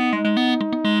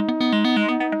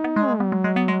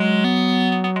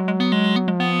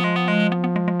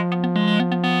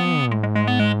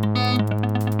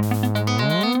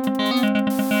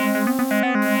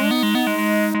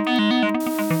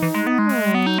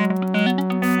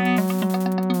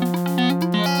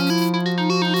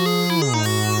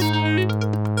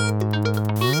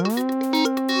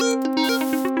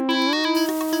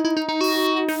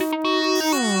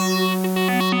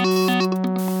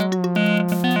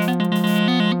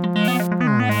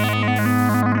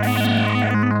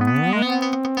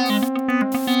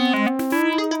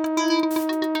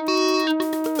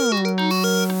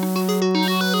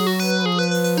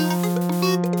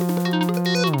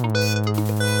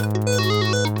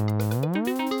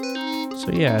 So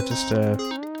yeah, just a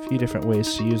few different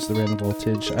ways to use the random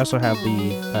voltage. I also have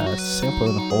the sample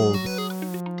and hold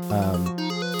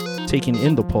taking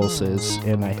in the pulses,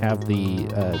 and I have the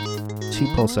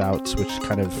 2 pulse outs, which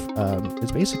kind of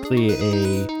is basically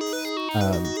a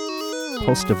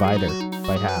pulse divider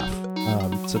by half.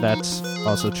 So that's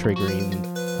also triggering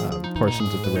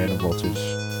portions of the random voltage,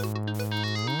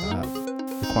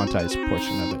 the quantized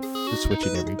portion of it, just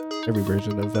switching every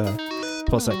version of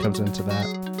pulse that comes into that.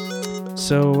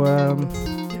 So,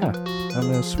 yeah, I'm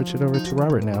going to switch it over to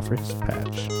Robert now for his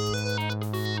patch.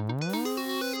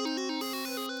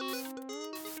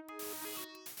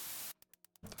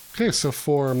 Okay, so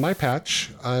for my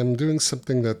patch, I'm doing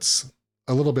something that's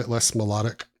a little bit less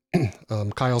melodic.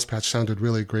 Kyle's patch sounded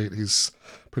really great. He's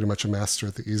pretty much a master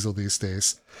at the easel these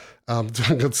days.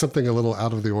 Doing something a little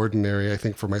out of the ordinary, I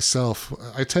think, for myself.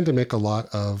 I tend to make a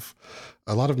lot of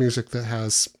music that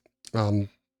has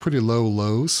pretty low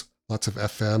lows, lots of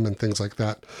FM and things like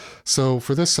that. So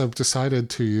for this, I've decided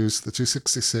to use the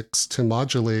 266 to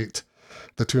modulate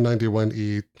the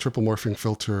 291E triple morphing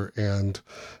filter and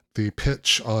the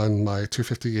pitch on my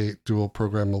 258 dual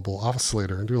programmable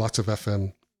oscillator, and do lots of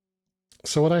FM.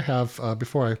 So what I have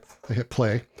before I hit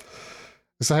play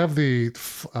is I have the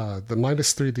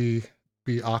minus 3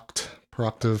 dB oct per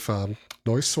octave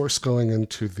noise source going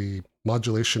into the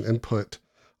modulation input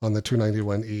on the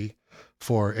 291E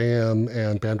for AM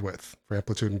and bandwidth, for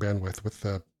amplitude and bandwidth, with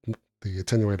the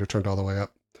attenuator turned all the way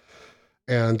up.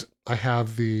 And I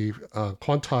have the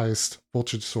quantized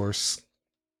voltage source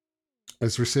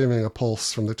is receiving a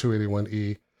pulse from the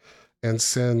 281E and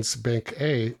sends bank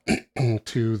A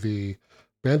to the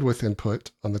bandwidth input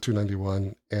on the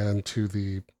 291 and to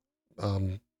the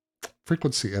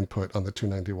frequency input on the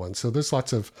 291. So there's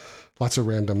lots of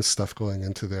random stuff going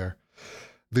into there.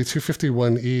 The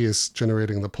 251E is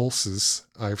generating the pulses.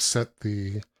 I use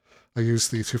the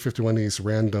 251E's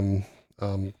random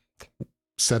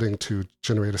setting to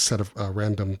generate a set of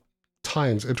random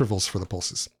intervals for the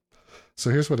pulses. So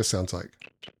here's what it sounds like.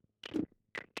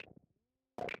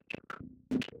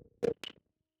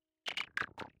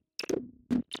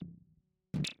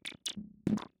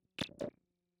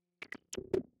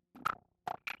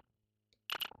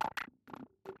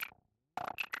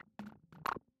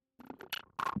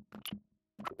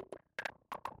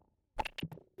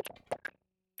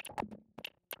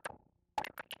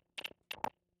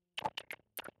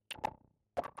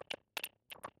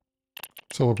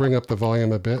 So we'll bring up the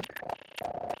volume a bit.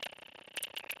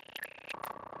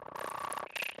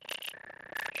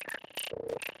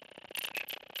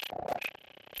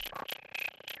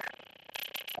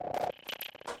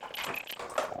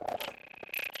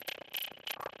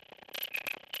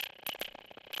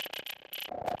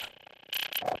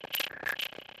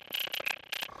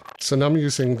 So now I'm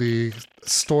using the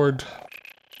stored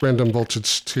random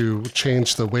voltage to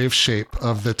change the wave shape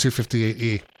of the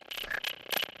 258E.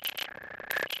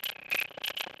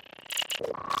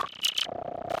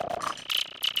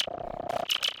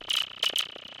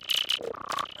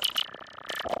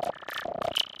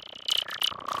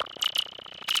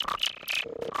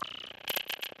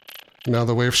 Now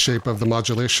the wave shape of the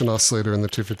modulation oscillator in the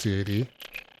 258E.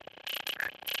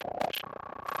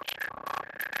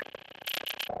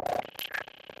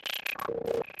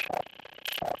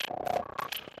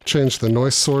 Change the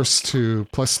noise source to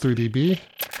plus 3 dB.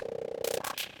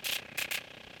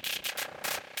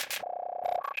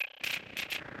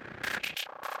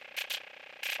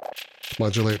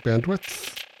 Modulate bandwidth.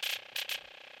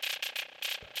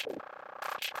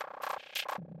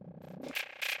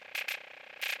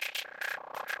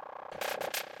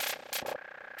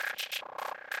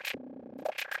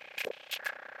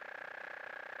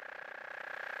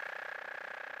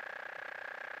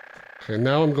 Okay,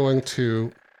 now I'm going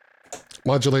to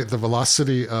modulate the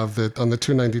velocity of the on the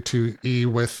 292E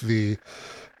with the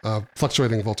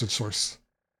fluctuating voltage source.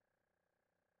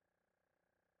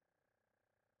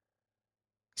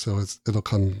 So it'll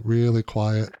come really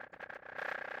quiet.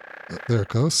 There it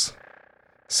goes.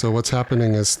 So what's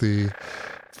happening is the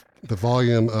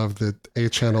volume of the A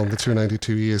channel in the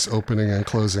 292E is opening and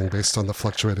closing based on the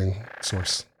fluctuating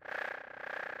source.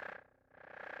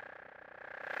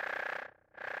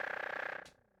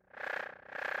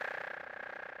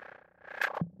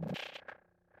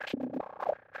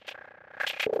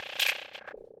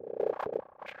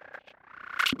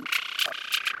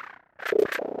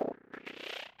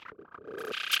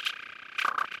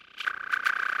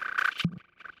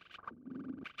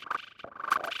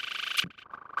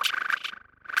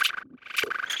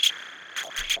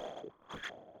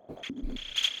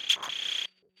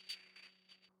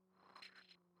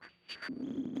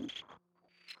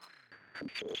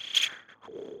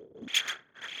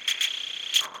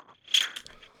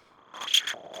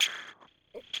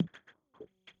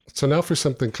 So now for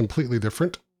something completely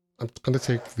different, I'm going to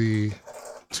take the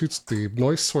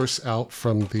noise source out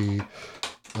from the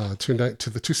to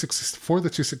the 260 for the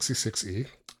 266E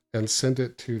and send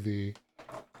it to the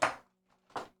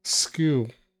skew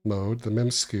mode, the MEM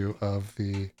skew of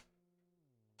the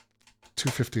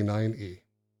 259E.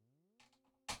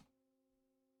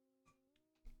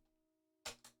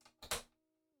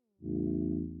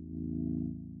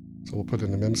 So we'll put in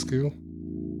the MEM skew.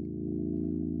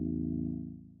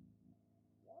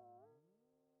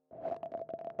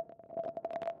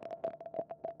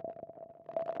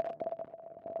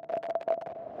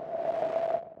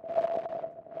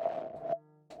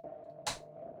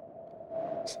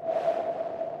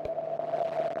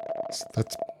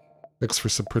 That makes for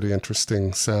some pretty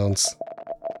interesting sounds.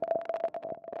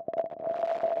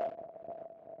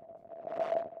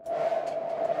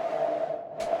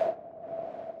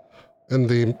 In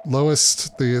the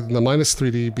lowest, the minus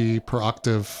 3 dB per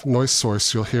octave noise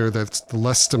source, you'll hear that it's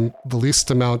the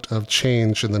least amount of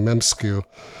change in the MEM skew.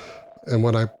 And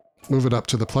when I move it up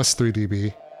to the plus 3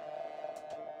 dB,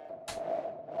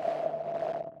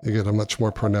 you get a much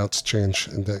more pronounced change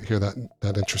and hear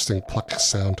that interesting pluck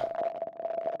sound.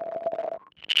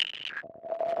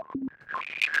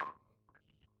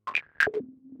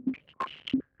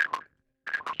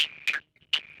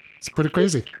 It's pretty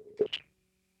crazy.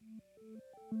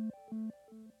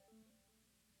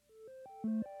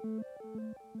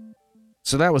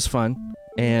 So that was fun,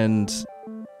 and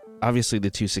obviously the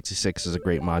 266 is a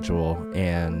great module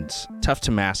and tough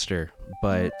to master,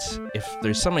 but if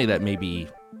there's somebody that maybe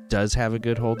does have a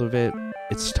good hold of it,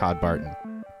 it's Todd Barton,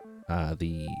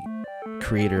 the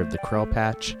creator of the Curl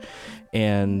Patch.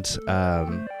 And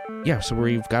so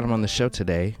we've got him on the show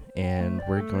today, and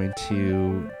we're going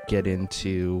to get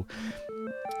into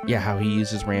how he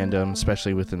uses random,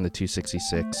 especially within the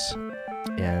 266,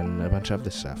 and a bunch of other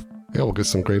stuff. Yeah, we'll get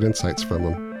some great insights from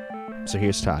him. So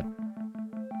here's Todd.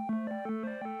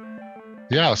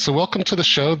 Yeah, so welcome to the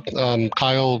show.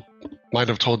 Kyle might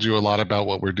have told you a lot about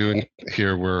what we're doing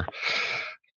here.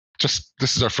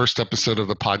 This is our first episode of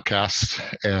the podcast,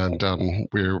 and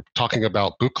we're talking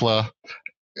about Buchla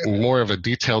in more of a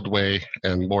detailed way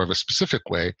and more of a specific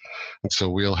way. And so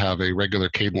we'll have a regular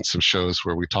cadence of shows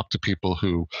where we talk to people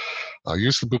who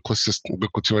use the Buchla system,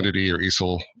 Buchla 200E or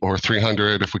easel or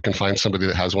 300 if we can find somebody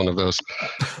that has one of those,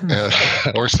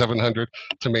 or 700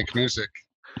 to make music.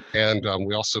 And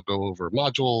we also go over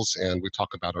modules and we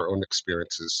talk about our own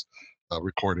experiences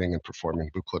recording and performing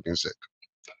Buchla music.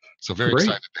 So very Great.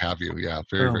 excited to have you. Yeah,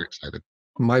 very excited.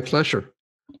 My pleasure.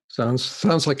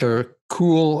 Sounds like a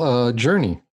cool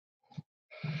journey.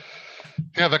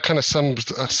 Yeah, that kind of sums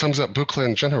up Buchla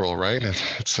in general, right?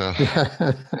 It's a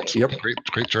Yep.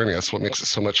 great journey. That's what makes it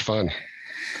so much fun.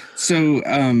 So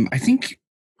I think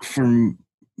for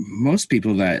most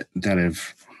people that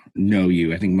have know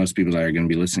you, I think most people that are going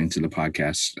to be listening to the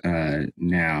podcast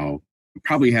now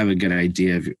probably have a good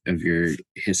idea of your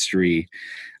history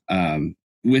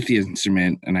with the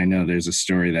instrument. And I know there's a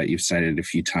story that you've cited a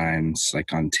few times,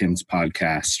 like on Tim's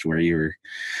podcast, where you were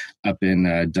up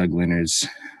in Doug Linner's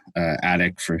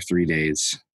attic for 3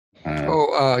 days.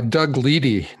 Doug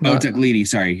Leedy. Doug Leedy,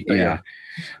 sorry. Yeah.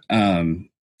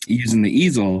 Using the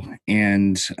easel.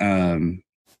 And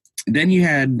then you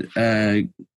had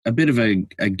a bit of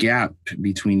a gap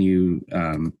between you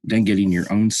then getting your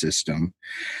own system.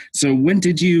 So when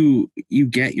did you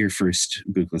get your first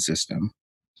Buchla system?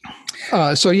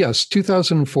 So yes,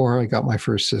 2004, I got my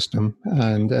first system,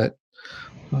 and that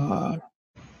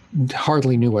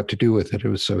hardly knew what to do with it. It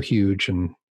was so huge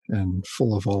and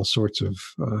full of all sorts of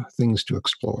things to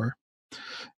explore.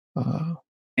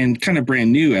 And kind of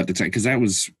brand new at the time, because that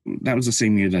was the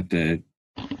same year that the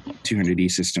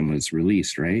 200E system was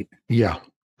released, right? Yeah,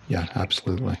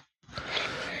 absolutely.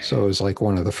 So it was like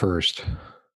one of the first.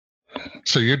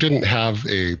 So you didn't have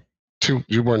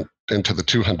you weren't into the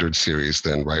 200 series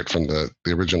then, right? From the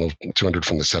original 200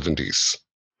 from the 70s.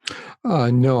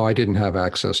 No, I didn't have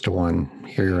access to one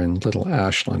here in Little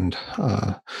Ashland.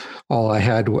 All I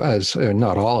had was,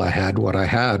 not all I had, what I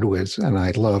had was, and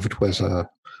I loved, was a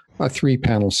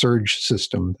 3-panel Surge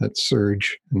system that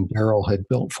Surge and Daryl had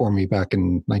built for me back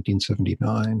in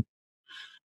 1979.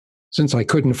 Since I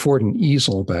couldn't afford an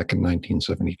easel back in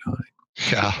 1979.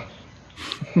 Yeah.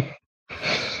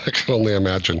 I can only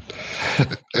imagine.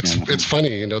 It's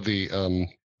funny,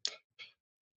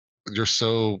 you're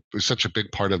such a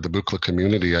big part of the Buchla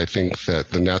community. I think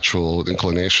that the natural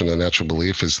inclination, the natural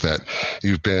belief is that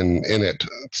you've been in it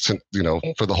since,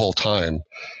 for the whole time.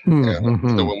 Mm-hmm.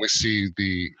 And so when we see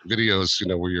the videos,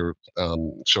 where you're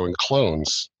showing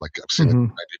clones, like I've seen Mm-hmm.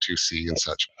 the 92C and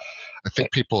such, I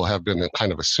think people have been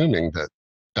kind of assuming that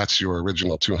that's your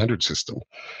original 200 system.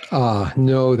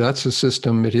 No, that's a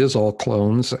system. It is all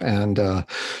clones. And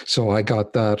so I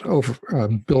got that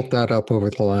built that up over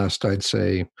the last, I'd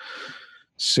say,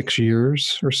 6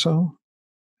 years or so,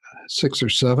 6 or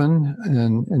 7.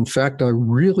 And in fact, I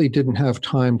really didn't have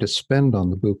time to spend on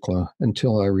the Buchla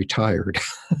until I retired,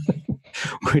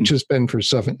 which has been for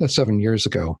 7 years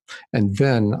ago. And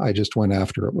then I just went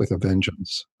after it with a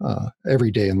vengeance,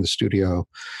 every day in the studio,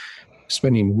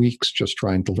 spending weeks just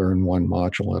trying to learn one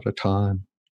module at a time.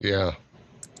 Yeah.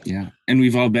 And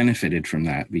we've all benefited from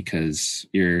that because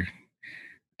you're,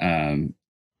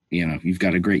 you've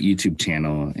got a great YouTube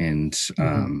channel and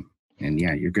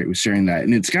yeah, you're great with sharing that.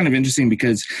 And it's kind of interesting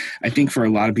because I think for a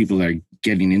lot of people that are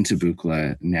getting into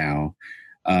Buchla now,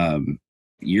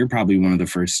 you're probably one of the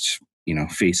first,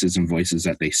 faces and voices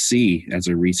that they see as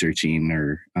they're researching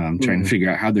or trying to figure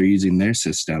out how they're using their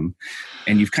system.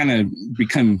 And you've kind of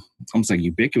become almost like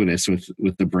ubiquitous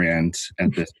with the brand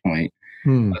at this point.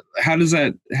 How does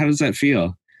that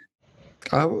feel?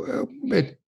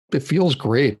 It feels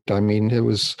great. I mean,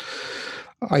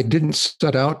 I didn't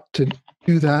set out to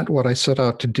do that. What I set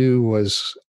out to do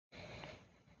was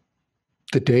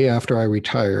the day after I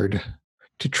retired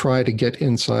to try to get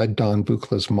inside Don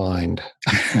Buchla's mind.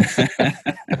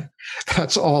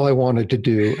 That's all I wanted to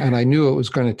do. And I knew it was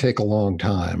going to take a long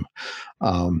time.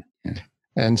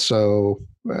 And so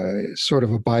sort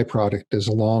of a byproduct is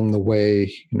along the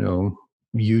way,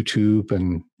 YouTube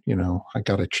and, I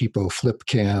got a cheapo flip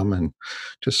cam and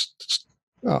just,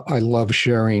 I love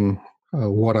sharing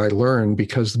what I learned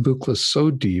because the Buchla is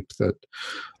so deep that,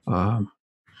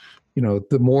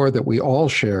 the more that we all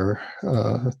share,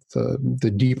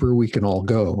 the deeper we can all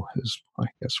go is, I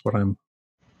guess, what I'm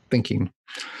thinking.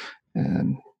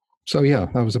 And so, yeah,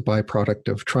 that was a byproduct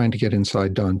of trying to get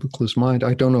inside Don Buchla's mind.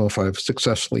 I don't know if I've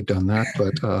successfully done that,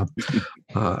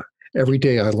 but every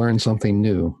day I learn something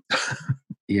new.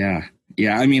 Yeah.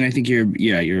 I mean, I think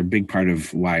you're a big part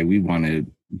of why we want to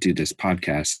do this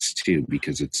podcast too,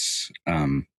 because it's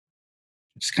kind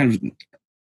of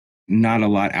not a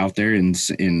lot out there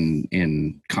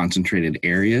in concentrated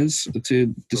areas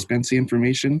to dispense the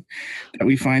information that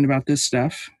we find about this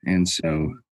stuff. And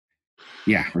so,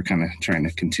 yeah, we're kind of trying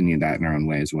to continue that in our own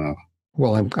way as well.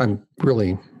 Well, I'm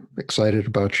really excited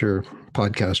about your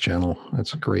podcast channel.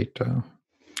 That's a great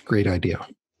idea.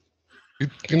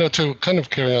 To kind of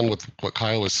carry on with what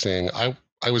Kyle was saying,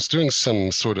 I was doing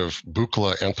some sort of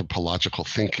Buchla anthropological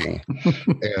thinking.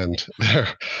 And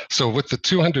so with the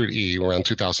 200E around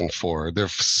 2004,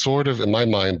 there've sort of, in my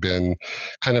mind, been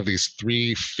kind of these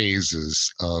three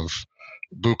phases of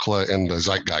Buchla in the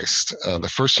zeitgeist. The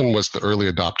first one was the early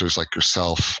adopters like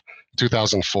yourself.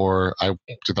 2004,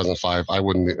 2005, I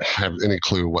wouldn't have any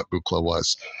clue what Buchla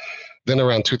was. Then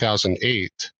around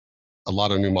 2008, a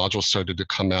lot of new modules started to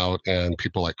come out, and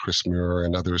people like Chris Muir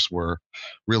and others were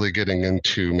really getting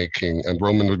into making, and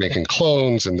Roman was making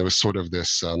clones, and there was sort of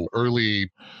this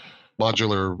early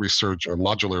modular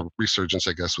resurgence,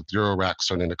 I guess, with Eurorack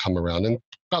starting to come around. And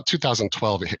about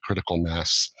 2012, it hit critical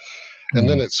mass. And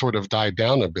then it sort of died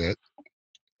down a bit,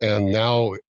 and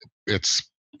now it's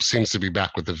seems to be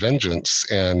back with a vengeance.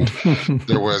 And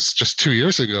there was just 2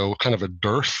 years ago kind of a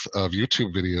dearth of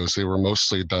YouTube videos. They were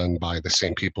mostly done by the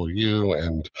same people, you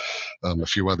and a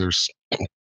few others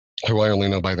who I only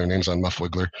know by their names on Muff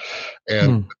Wiggler.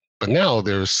 And but now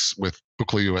there's with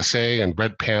Buchla USA and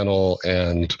Red Panel,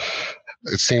 and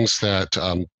it seems that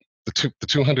the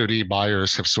 200E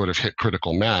buyers have sort of hit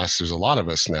critical mass. There's a lot of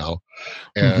us now,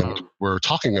 and we're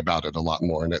talking about it a lot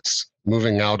more, and it's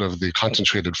moving out of the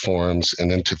concentrated forums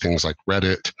and into things like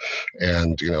Reddit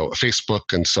and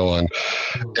Facebook and so on.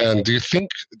 And do you think,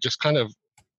 just kind of,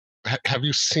 have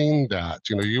you seen that?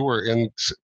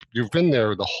 You've been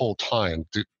there the whole time.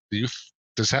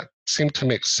 Does that seem to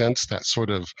make sense, that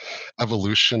sort of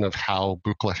evolution of how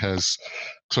Buchla has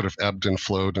sort of ebbed and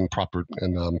flowed in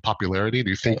popularity?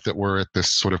 Do you think that we're at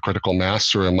this sort of critical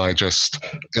mass, or am I just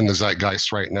in the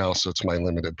zeitgeist right now, so it's my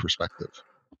limited perspective?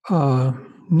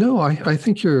 No, I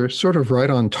think you're sort of right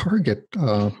on target.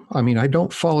 I mean, I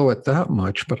don't follow it that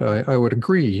much, but I would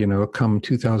agree, come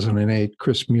 2008,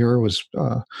 Chris Muir was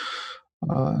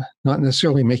not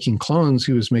necessarily making clones.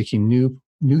 He was making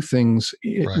new things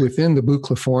within the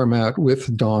Buchla format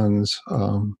with Don's,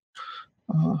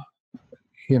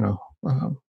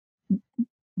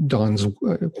 Don's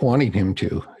wanting him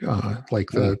to,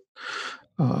 like the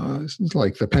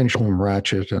pendulum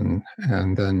ratchet and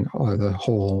then the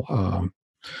whole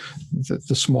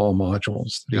the small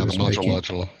modules that he was making.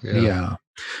 Module.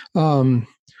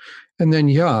 And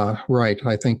then right,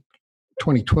 I think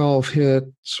 2012 hit,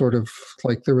 sort of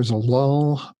like there was a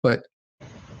lull, but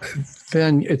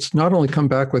then it's not only come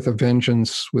back with a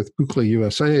vengeance with Buchla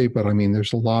USA, but I mean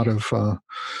there's a lot of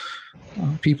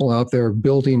people out there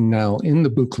building now in the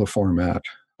Buchla format.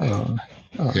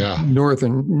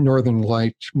 Northern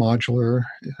Light Modular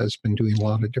has been doing a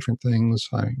lot of different things.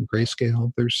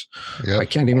 Grayscale, I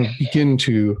can't even begin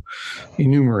to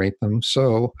enumerate them.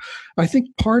 So I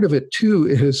think part of it too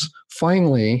is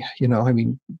finally,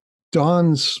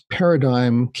 Don's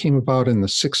paradigm came about in the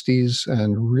 60s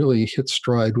and really hit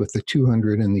stride with the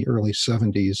 200 in the early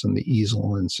 70s and the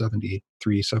easel in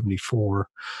 73, 74.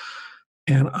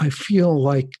 And I feel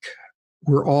like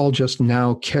we're all just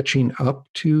now catching up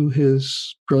to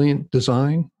his brilliant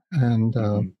design. And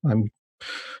I'm,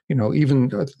 even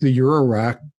the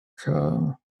Eurorack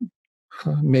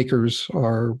makers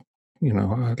are,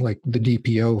 like the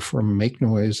DPO from Make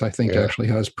Noise, I think actually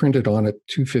has printed on it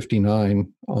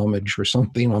 259 homage or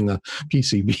something on the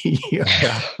PCB.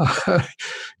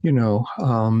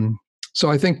 So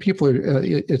I think people are,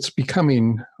 it's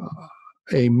becoming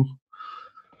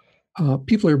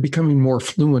people are becoming more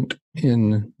fluent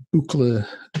in Buchla,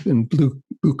 in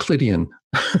Buchlidian.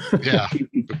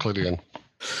 Buchlidian.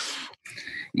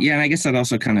 Yeah, and I guess that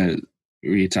also kind of,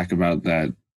 where you talk about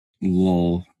that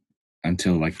lull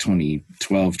until like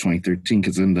 2012, 2013,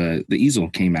 because then the easel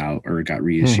came out or got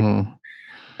reissued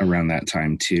around that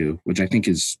time too, which I think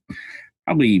is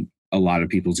probably a lot of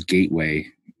people's gateway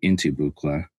into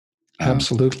Buchla.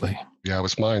 Absolutely. Yeah, it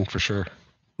was mine for sure.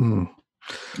 Yeah.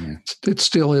 It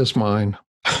still is mine.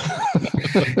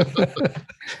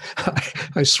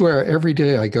 I swear every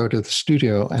day I go to the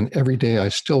studio and every day I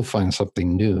still find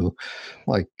something new.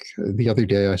 Like the other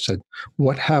day I said,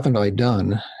 what haven't I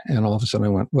done? And all of a sudden I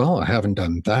went, well, I haven't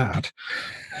done that,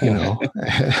 and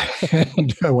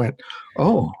I went,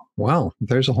 oh, wow,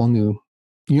 there's a whole new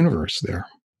universe there.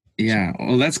 Yeah.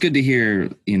 Well, that's good to hear,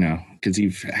 because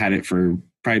you've had it for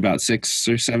probably about 6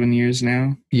 or 7 years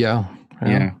now.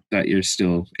 Yeah, that you're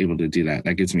still able to do that.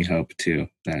 That gives me hope too.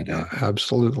 That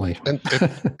absolutely. And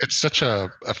it's such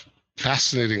a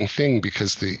fascinating thing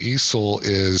because the easel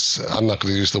is, I'm not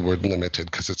going to use the word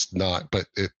limited because it's not, but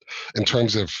in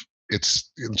terms of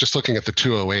it's just looking at the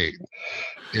 208,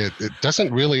 it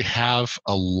doesn't really have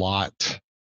a lot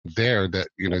there that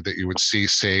that you would see,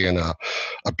 say, in a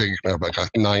big like a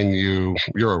 9U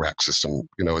Eurorack system.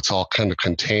 It's all kind of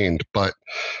contained, but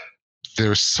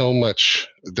there's so much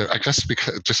there, I guess,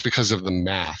 because of the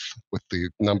math with the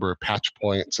number of patch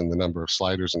points and the number of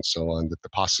sliders and so on, that the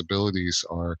possibilities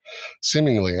are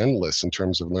seemingly endless in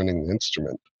terms of learning the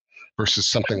instrument, versus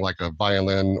something like a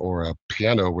violin or a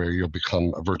piano where you'll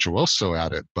become a virtuoso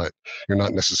at it, but you're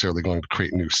not necessarily going to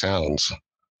create new sounds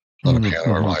on a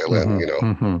piano or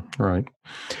violin. Right.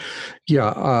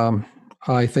 Yeah.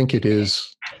 I think it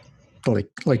is.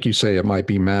 Like you say, it might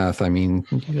be math. I mean,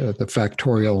 the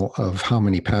factorial of how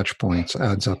many patch points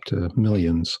adds up to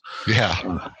millions.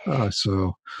 Yeah.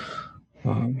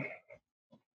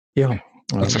 Yeah.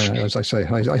 As I say,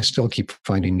 I still keep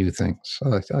finding new things.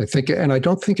 I think, and I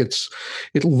don't think it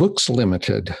looks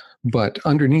limited, but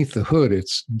underneath the hood,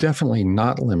 it's definitely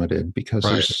not limited because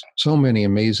there's so many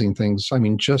amazing things. I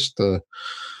mean, just the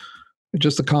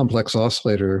complex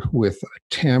oscillator with a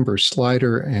timbre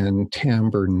slider and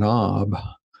timbre knob.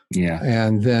 Yeah.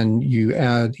 And then you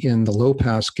add in the low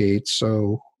pass gate.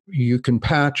 So you can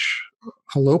patch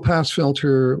a low pass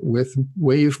filter with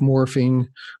wave morphing,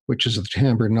 which is the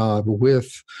timbre knob,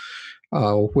 with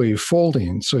wave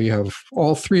folding. So you have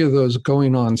all three of those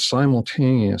going on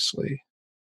simultaneously.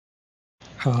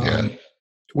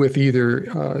 With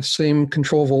either same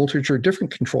control voltage or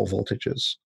different control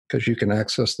voltages, because you can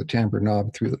access the timbre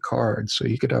knob through the card. So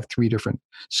you could have three different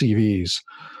CVs.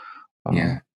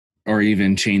 Or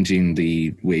even changing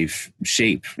the wave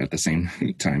shape at the same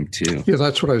time too. Yeah,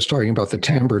 that's what I was talking about. The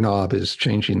timbre knob is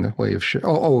changing the wave shape.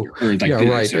 Right.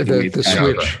 The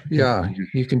switch. Yeah,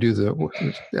 you can do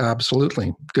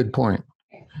absolutely. Good point.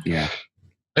 Yeah.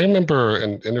 I remember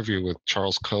an interview with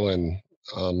Charles Cohen.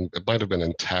 It might have been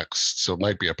in text, so it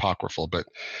might be apocryphal, but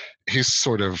he's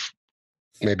sort of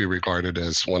maybe regarded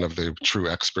as one of the true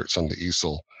experts on the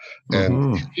easel.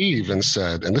 And he even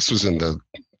said, and this was in the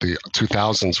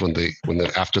 2000s when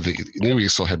after the new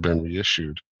easel had been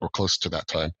reissued, or close to that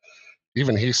time,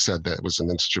 even he said that it was an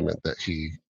instrument that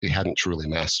he hadn't truly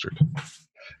mastered.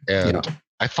 And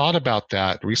I thought about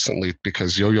that recently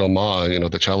because Yo-Yo Ma,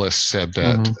 the cellist, said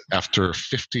that after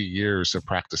 50 years of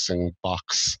practicing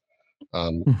Bach's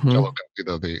cello,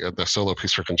 the solo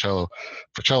piece for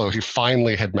cello, he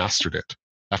finally had mastered it.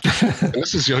 And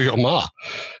this is Yo-Yo Ma.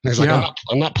 And he's like,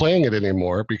 I'm not playing it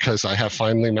anymore because I have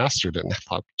finally mastered it. And I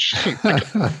thought,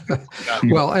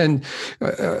 well, and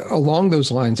along those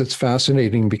lines, it's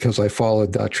fascinating because I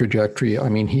followed that trajectory. I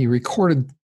mean,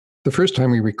 the first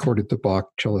time he recorded the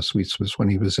Bach cello suites was when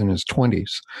he was in his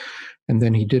 20s. And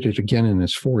then he did it again in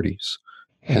his 40s.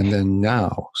 And then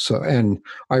now. So, and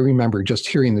I remember just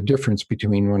hearing the difference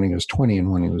between when he was 20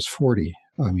 and when he was 40.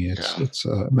 I mean, it's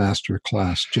a master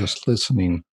class just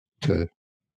listening to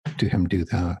him do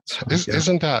that. So,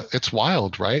 Isn't that, it's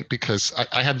wild, right? Because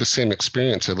I had the same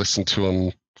experience. I listened to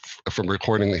him from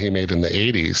recording that he made in the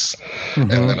 80s. And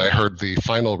then I heard the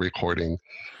final recording.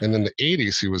 And in the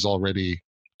 80s, he was already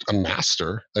a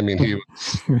master. I mean, he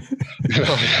was,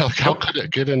 how could it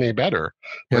get any better?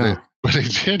 But he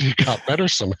did. He got better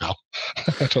somehow.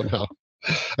 I don't know.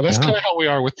 And that's kind of how we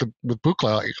are with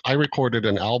Buchla. I recorded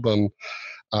an album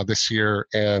this year,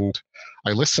 and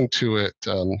I listened to it.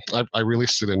 I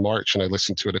released it in March, and I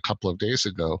listened to it a couple of days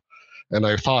ago. And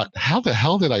I thought, how the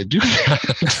hell did I do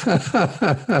that?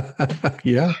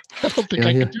 I don't think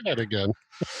I could do that again.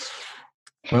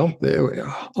 Well,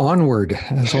 onward,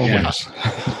 as always.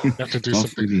 You have to do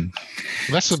something.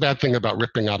 That's the bad thing about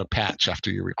ripping out a patch after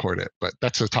you record it, but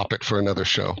that's a topic for another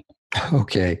show.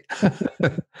 Okay.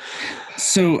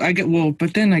 So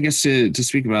but then I guess to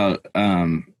speak about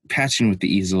patching with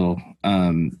the easel,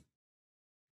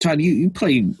 Todd, you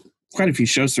play quite a few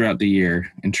shows throughout the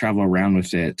year and travel around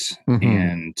with it.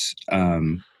 And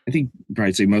I think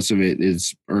probably say most of it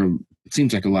is, or it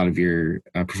seems like a lot of your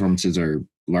performances are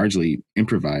largely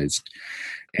improvised.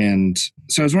 And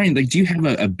so I was wondering, do you have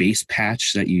a base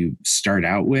patch that you start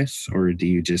out with, or do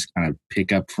you just kind of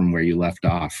pick up from where you left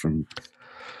off from?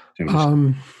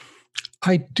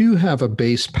 I do have a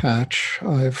base patch.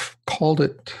 I've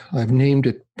named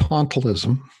it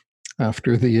Pointillism,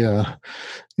 after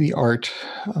the art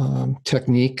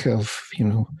technique of,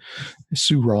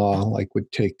 Seurat, like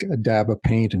would take a dab of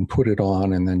paint and put it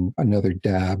on and then another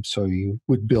dab. So you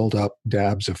would build up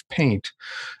dabs of paint,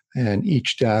 and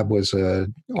each dab was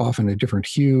often a different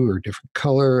hue or different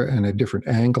color and a different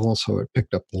angle. So it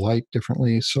picked up the light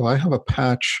differently. So I have a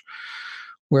patch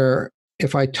where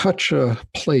if I touch a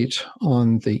plate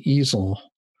on the easel,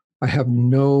 I have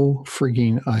no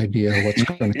freaking idea what's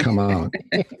going to come out.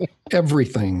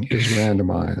 Everything is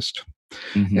randomized.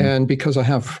 Mhm. And because I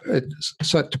have it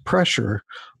set to pressure,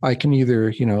 I can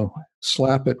either,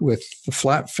 slap it with the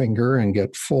flat finger and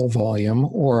get full volume,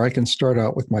 or I can start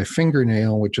out with my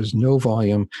fingernail, which is no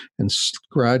volume, and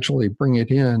gradually bring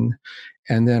it in,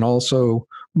 and then also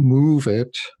move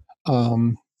it.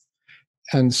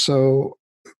 And so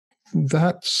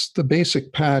that's the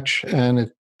basic patch, and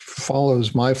it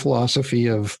follows my philosophy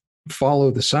of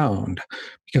follow the sound,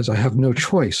 because I have no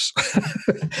choice.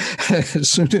 As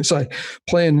soon as I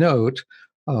play a note,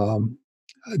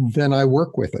 then I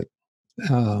work with it.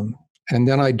 And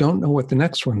then I don't know what the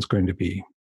next one's going to be.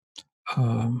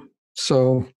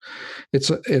 So it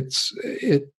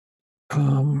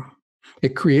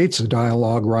creates a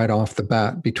dialogue right off the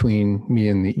bat between me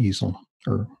and the easel.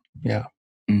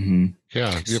 Mm-hmm.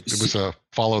 Yeah, it was a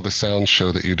Follow the Sound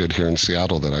show that you did here in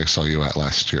Seattle that I saw you at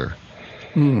last year.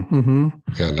 Mm-hmm.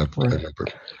 Yeah, I remember.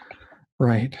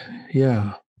 Right.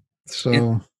 Yeah.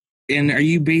 So. And are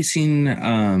you basing?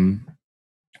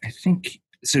 I think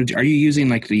so. Are you using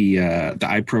like the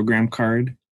iProgram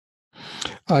card?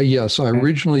 Yes, I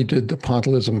originally did the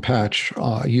Pointillism patch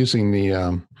using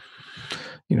the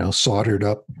soldered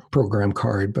up program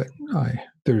card, but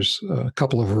there's a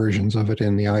couple of versions of it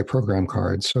in the iProgram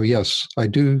card. So yes, I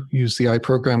do use the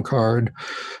iProgram card.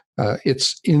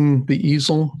 It's in the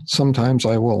easel. Sometimes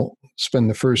I will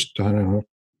spend the first,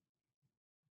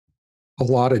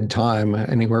 allotted time,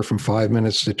 anywhere from 5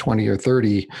 minutes to 20 or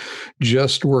 30,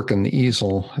 just working the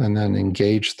easel, and then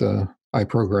engage the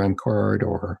iProgram card,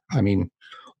 or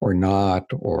not,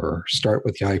 or start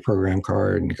with the iProgram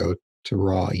card and go to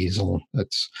raw easel.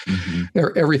 That's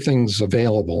everything's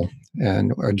available.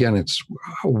 And again, it's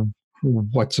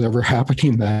what's ever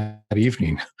happening that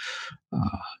evening.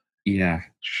 Yeah.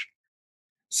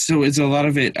 So is a lot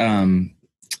of it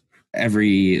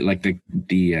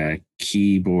the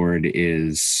keyboard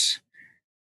is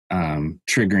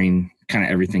triggering kind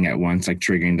of everything at once, like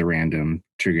triggering the random,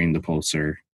 triggering the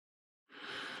pulsar.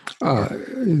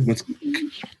 What's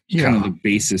kind of the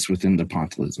basis within the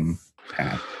Pointillism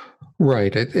pad?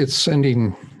 Right. It's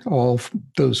sending all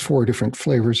those 4 different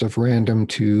flavors of random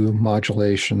to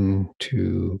modulation,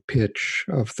 to pitch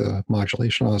of the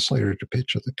modulation oscillator, to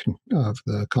pitch of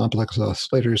the complex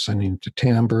oscillator, sending it to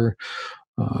timbre,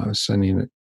 sending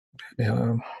it.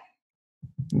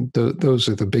 Those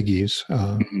are the biggies.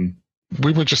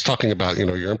 We were just talking about,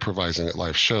 you're improvising at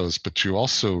live shows, but you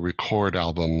also record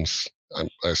albums, I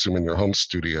assume, in your home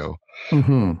studio.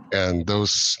 Mm-hmm. And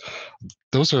those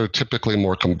are typically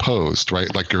more composed,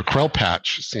 right? Like your Krell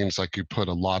patch seems like you put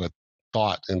a lot of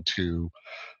thought into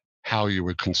how you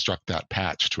would construct that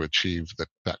patch to achieve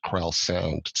that Krell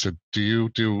sound. So do you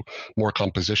do more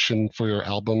composition for your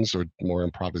albums, or more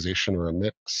improvisation, or a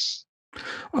mix?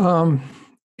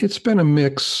 It's been a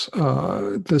mix.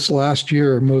 This last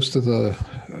year, most of the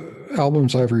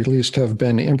albums I've released have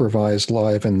been improvised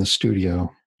live in the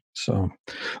studio. So,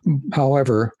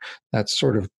 however, that's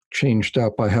sort of changed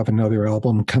up. I have another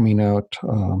album coming out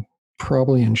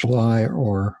probably in July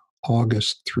or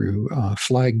August through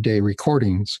Flag Day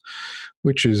Recordings,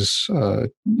 which is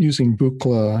using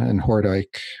Buchla and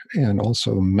Hordijk and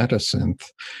also Metasynth,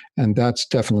 and that's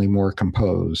definitely more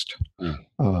composed.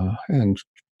 And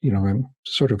I'm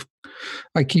sort of,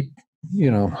 I keep,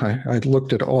 I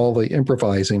looked at all the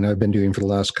improvising I've been doing for the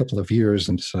last couple of years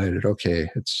and decided, okay,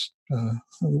 it's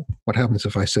what happens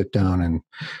if I sit down and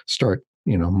start,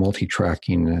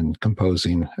 multi-tracking and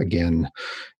composing again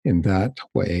in that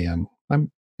way. And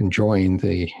I'm enjoying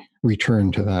the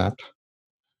return to that.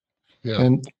 Yeah.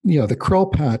 And the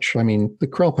Krell patch, the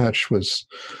Krell patch was,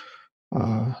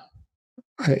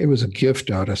 it was a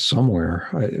gift out of somewhere.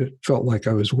 It felt like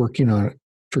I was working on it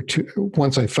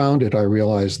once I found it, I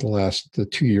realized the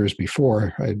 2 years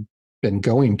before I'd been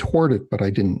going toward it, but I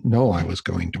didn't know I was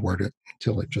going toward it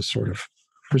until it just sort of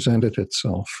presented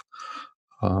itself.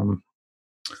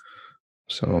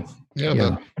 The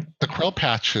Krell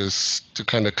patch is, to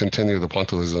kind of continue the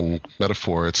Pointillism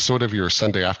metaphor, it's sort of your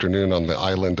Sunday afternoon on the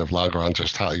island of La Grande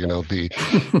Jatte,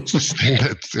 this thing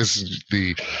that is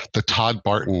the Todd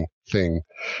Barton thing.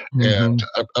 And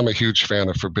I'm a huge fan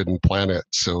of Forbidden Planet.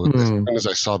 So as soon as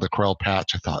I saw the Krell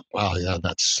patch, I thought, wow, yeah,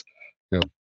 that's,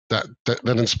 that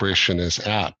inspiration is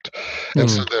apt. And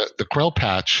so the Krell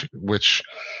patch, which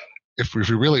if we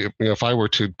really, if I were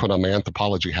to put on my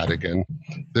anthropology hat again,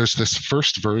 there's this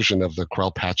first version of the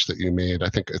Krell patch that you made. I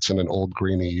think it's in an Old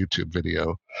Greeny YouTube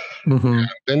video.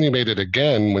 Then you made it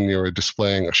again when you were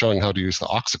showing how to use the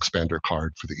aux expander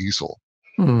card for the easel.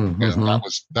 Mm-hmm. And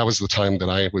that was the time that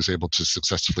I was able to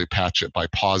successfully patch it by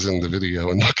pausing the video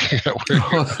and looking at where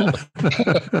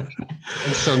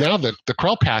And so now that the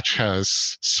Krell patch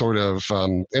has sort of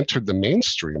entered the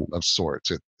mainstream of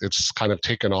sorts, it's kind of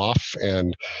taken off,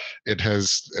 and it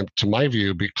has, to my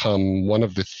view, become one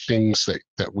of the things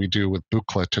that we do with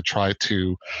Buchla to try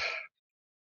to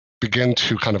begin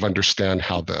to kind of understand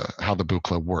how the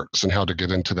Buchla works and how to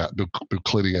get into that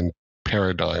Buchlidian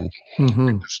paradigm.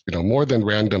 Mm-hmm. More than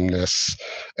randomness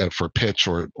and for pitch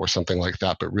or something like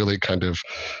that, but really kind of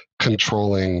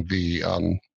controlling the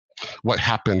what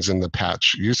happens in the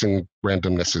patch using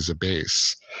randomness as a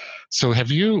base. So have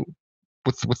you,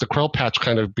 with the Krell patch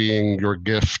kind of being your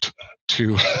gift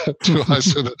to to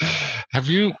us, have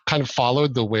you kind of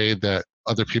followed the way that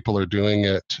other people are doing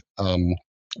it,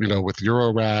 with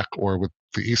Eurorack or with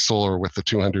the easel or with the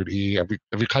 200E? Have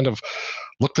you kind of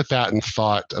looked at that and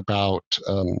thought about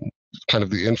kind of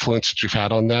the influence that you've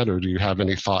had on that, or do you have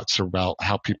any thoughts about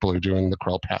how people are doing the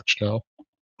Krell patch now?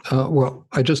 Well,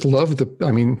 I just love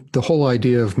the whole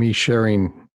idea of me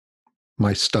sharing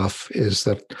my stuff is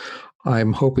that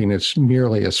I'm hoping it's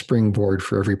merely a springboard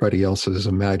for everybody else's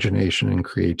imagination and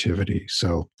creativity.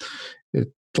 So it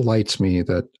delights me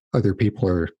that other people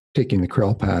are taking the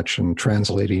Krell patch and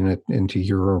translating it into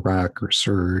Eurorack or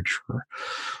Surge, or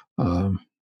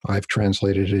I've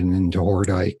translated it into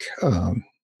Hordike.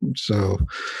 So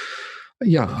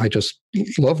yeah, I just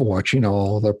love watching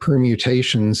all the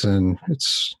permutations, and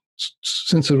it's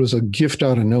since it was a gift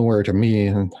out of nowhere to me,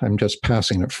 and I'm just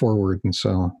passing it forward, and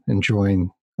so enjoying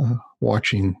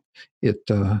watching it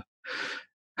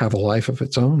have a life of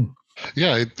its own.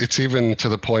 Yeah, it's even to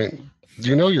the point,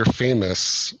 you're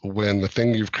famous when the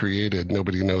thing you've created,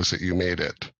 nobody knows that you made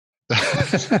it.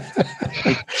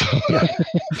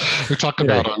 We talk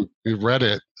about on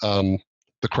Reddit,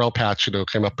 the Krell patch,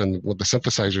 came up with the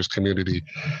synthesizers community,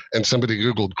 and somebody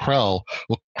Googled Krell.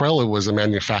 Well, Krell was a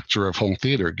manufacturer of home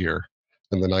theater gear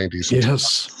in the 90s.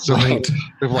 Yes, so right.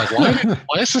 They were like,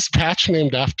 why is this patch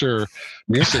named after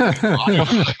music?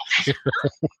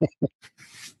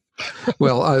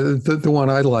 Well, the one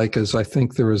I like is, I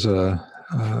think there was it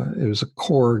was a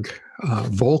Korg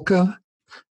Volca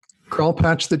Krell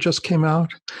patch that just came out.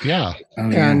 Yeah.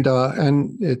 And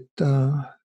it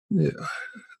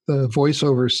the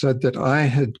voiceover said that I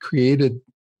had created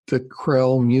the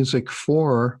Krell music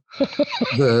for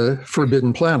the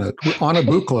Forbidden Planet on a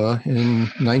Buchla in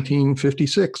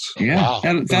 1956. Yeah,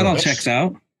 wow. that all checks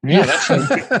out. Yeah.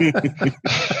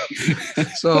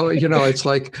 So it's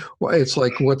like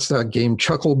what's that game,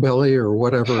 Chuckle Belly or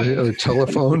whatever,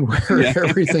 telephone, where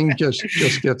everything just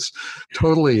gets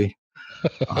totally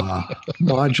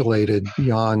modulated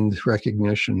beyond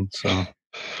recognition. So.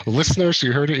 Listeners,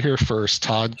 you heard it here first.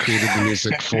 Todd created the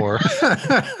music for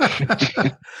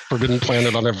Forbidden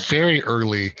Planet on a very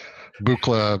early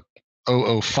Buchla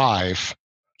 005.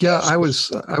 Yeah, I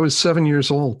was 7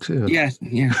 years old too. Yeah. Do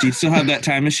you still have that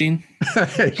time machine?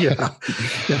 Yeah,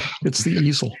 it's the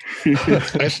easel.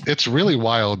 It's really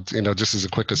wild, just as a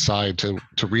quick aside, to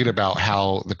read about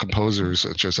how the composers,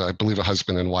 which is, I believe, a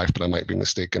husband and wife, but I might be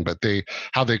mistaken, but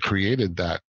how they created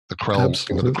that. The Krell,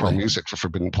 the Krell music for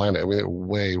Forbidden Planet. I mean, they're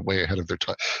way, way ahead of their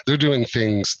time. They're doing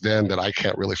things then that I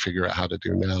can't really figure out how to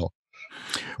do now.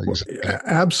 Well,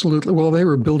 absolutely. Well, they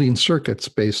were building circuits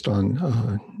based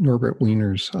on Norbert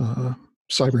Wiener's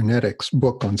cybernetics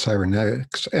book on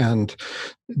cybernetics, and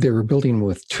they were building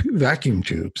with vacuum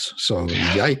tubes. So,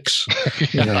 yikes!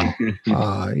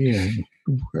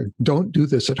 Don't do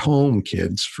this at home,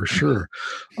 kids, for sure.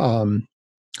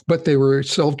 But they were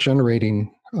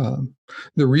self-generating.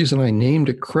 The reason I named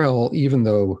it Krell, even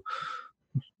though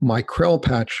my Krell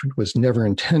patch was never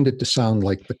intended to sound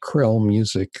like the Krell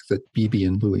music that Bibi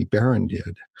and Louis Barron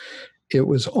did, it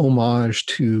was homage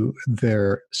to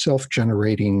their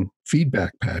self-generating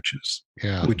feedback patches,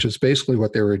 which is basically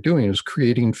what they were doing, is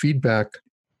creating feedback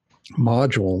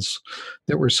modules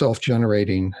that were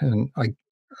self-generating. And I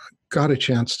got a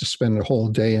chance to spend a whole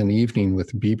day and evening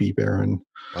with Bibi Barron.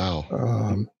 Wow.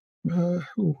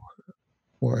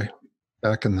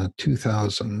 Back in the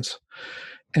 2000s.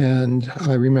 And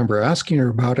I remember asking her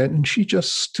about it, and she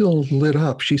just still lit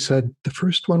up. She said, the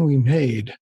first one we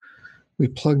made, we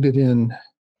plugged it in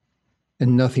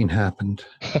and nothing happened.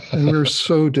 And we were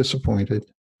so disappointed.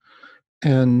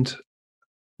 And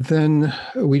then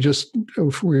we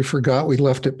forgot we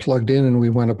left it plugged in, and we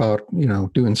went about,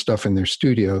 doing stuff in their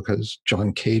studio, because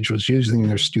John Cage was using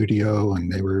their studio,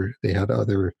 and they had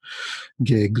other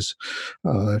gigs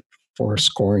for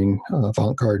scoring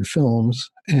avant-garde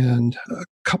films. And a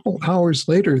couple hours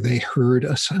later, they heard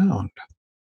a sound.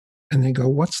 And they go,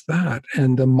 what's that?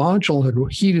 And the module had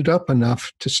heated up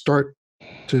enough to start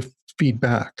to feed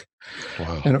back.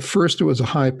 Wow. And at first it was a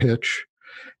high pitch,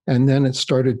 and then it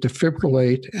started to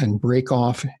fibrillate and break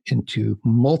off into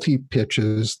multi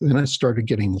pitches. Then it started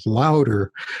getting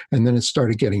louder, and then it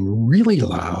started getting really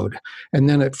loud, and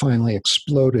then it finally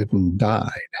exploded and died.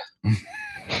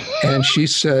 And she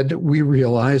said, we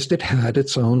realized it had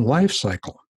its own life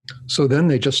cycle. So then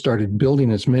they just started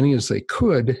building as many as they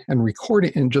could and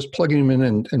recording and just plugging them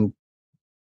in and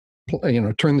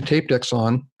turn the tape decks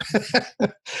on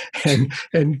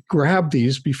and grab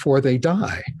these before they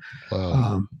die.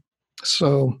 Wow.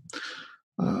 So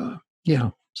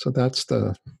that's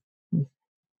those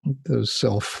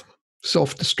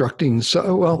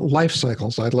self-destructing life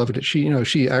cycles. I love it.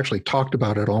 She actually talked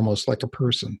about it almost like a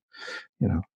person.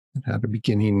 It had a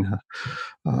beginning,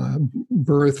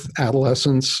 birth,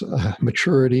 adolescence,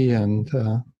 maturity, and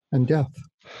death.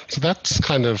 So that's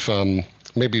kind of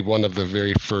maybe one of the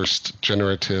very first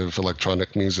generative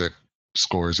electronic music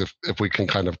scores, if we can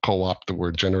kind of co-opt the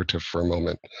word generative for a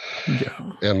moment. Yeah.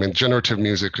 I mean, generative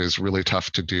music is really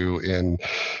tough to do in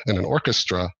an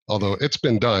orchestra, although it's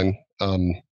been done.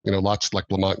 Lots like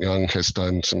Lamont Young has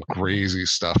done some crazy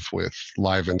stuff with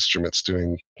live instruments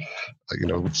doing,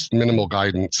 minimal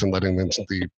guidance and letting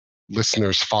the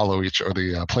listeners follow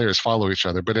the players follow each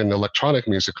other. But in electronic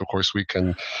music, of course, we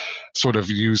can sort of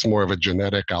use more of a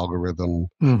genetic algorithm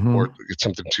or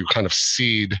something to kind of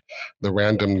seed the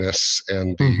randomness,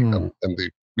 and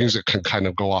the music can kind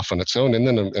of go off on its own. And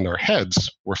then in our heads,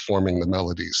 we're forming the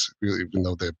melodies, even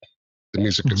though the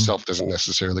music itself doesn't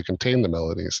necessarily contain the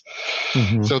melodies.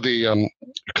 So the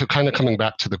kind of coming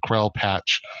back to the Krell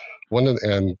patch,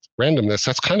 and randomness,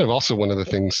 that's kind of also one of the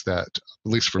things that, at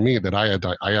least for me, that I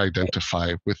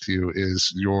identify with you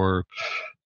is your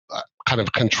kind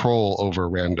of control over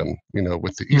random,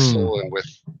 with the ESOL and with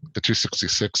the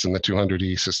 266 and the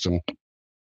 200E system.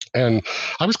 And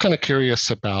I was kind of curious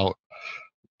about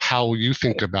how you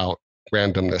think about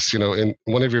randomness. In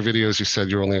one of your videos, you said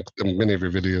many of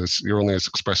your videos, you're only as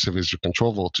expressive as your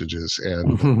control voltages,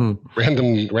 and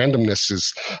randomness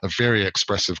is a very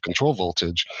expressive control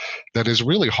voltage that is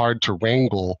really hard to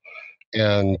wrangle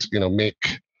and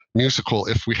make musical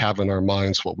if we have in our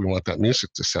minds what we want that music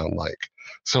to sound like.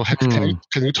 So can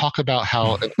you talk about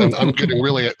how? And I'm getting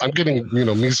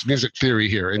music theory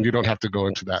here, and you don't have to go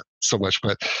into that so much,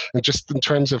 but just in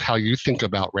terms of how you think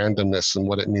about randomness and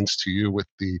what it means to you with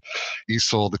the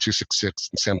ESOL, the 266,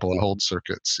 and sample and hold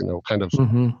circuits. Kind of.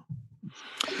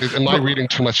 Am I reading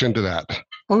too much into that?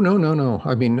 Oh, no.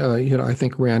 I mean, I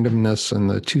think randomness and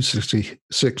the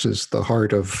 266 is the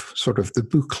heart of sort of the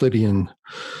Euclidean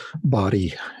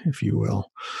body, if you will.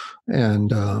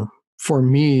 And for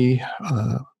me,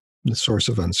 the source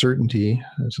of uncertainty,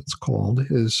 as it's called,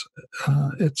 is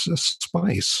it's a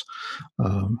spice.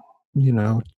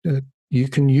 You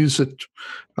can use it.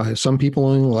 Some people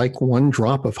only like one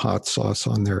drop of hot sauce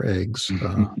on their eggs.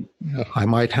 I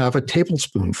might have a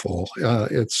tablespoonful.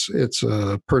 It's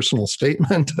a personal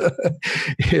statement.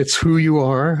 It's who you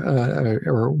are,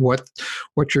 or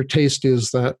what your taste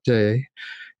is that day.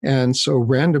 And so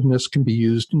randomness can be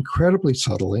used incredibly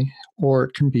subtly, or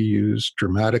it can be used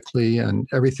dramatically, and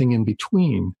everything in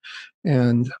between.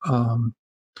 And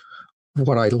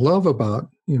what I love about,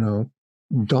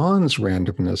 Dawn's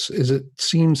randomness is it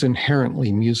seems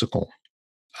inherently musical.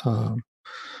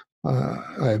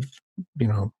 I've,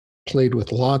 played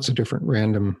with lots of different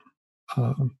random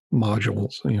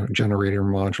modules, generator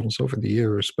modules over the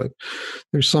years, but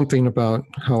there's something about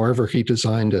however he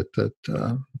designed it that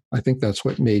I think that's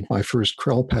what made my first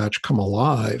Krell patch come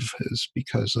alive, is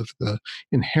because of the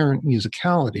inherent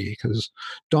musicality, because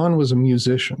Dawn was a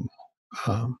musician.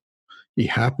 He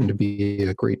happened to be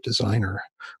a great designer,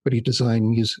 but he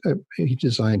designed his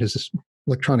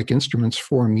electronic instruments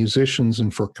for musicians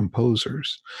and for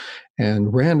composers.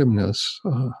 And randomness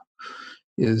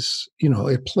is,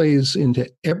 it plays into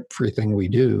everything we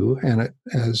do. And it,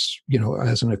 as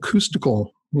an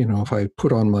acoustical, if I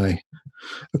put on my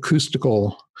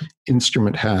acoustical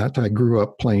instrument hat, I grew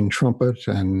up playing trumpet,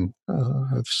 and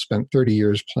I've spent 30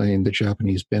 years playing the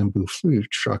Japanese bamboo flute,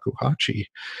 shakuhachi.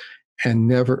 And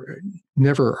never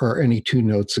are any two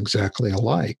notes exactly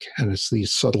alike. And it's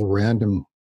these subtle random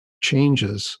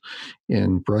changes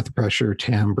in breath pressure,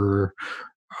 timbre,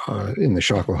 in the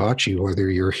shakuhachi, whether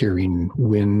you're hearing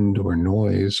wind or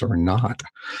noise or not.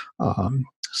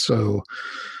 So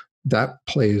that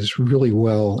plays really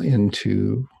well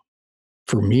into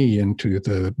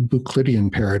the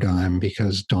Euclidean paradigm,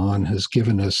 because Dawn has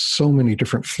given us so many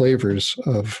different flavors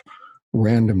of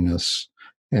randomness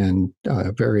and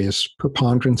various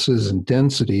preponderances and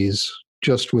densities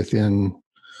just within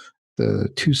the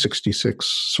 266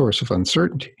 source of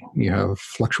uncertainty. You have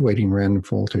fluctuating random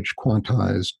voltage,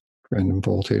 quantized random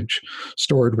voltage,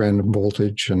 stored random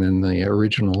voltage, and in the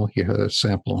original, you had a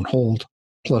sample and hold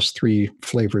plus 3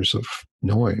 flavors of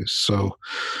noise. So,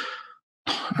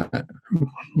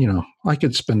 I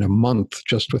could spend a month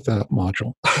just with that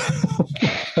module.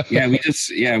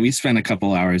 we spent a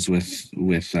couple hours with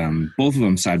both of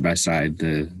them side by side,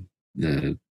 the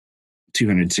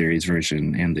 200 series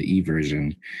version and the E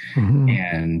version. Mm-hmm.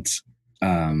 And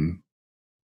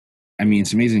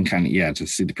it's amazing to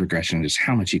see the progression, just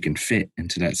how much you can fit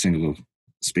into that single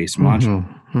space module.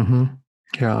 Mm-hmm. Mm-hmm.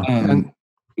 Yeah. And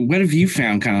what have you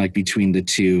found kind of like between the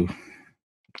two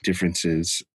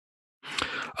differences?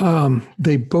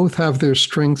 They both have their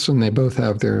strengths and they both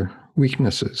have their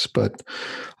weaknesses, but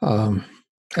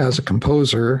as a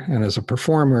composer and as a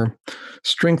performer,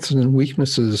 strengths and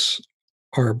weaknesses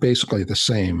are basically the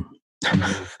same.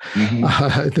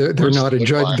 Mm-hmm. They're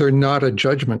not a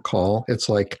judgment call. It's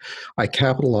like I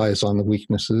capitalize on the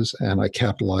weaknesses and I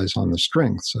capitalize on the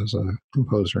strengths as a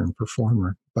composer and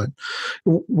performer. But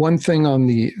one thing on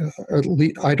the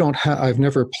I've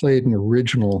never played an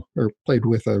original or played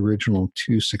with an original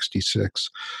 266.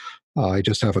 I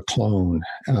just have a clone,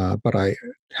 but I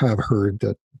have heard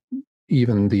that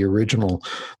even the original,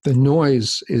 the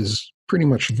noise is pretty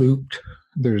much looped.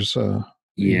 There's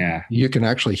you can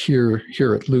actually hear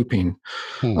it looping,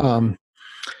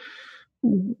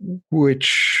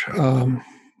 which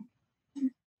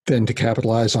then to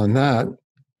capitalize on that,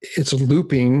 it's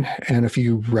looping, and if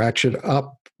you ratchet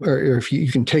up, or if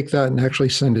you can take that and actually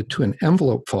send it to an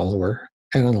envelope follower,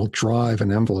 and it'll drive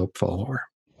an envelope follower.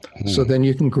 So then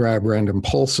you can grab random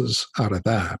pulses out of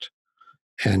that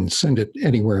and send it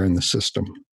anywhere in the system.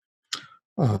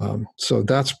 So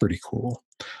that's pretty cool.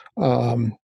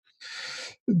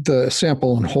 The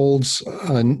sample and holds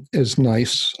is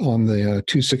nice on the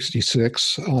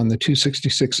 266. On the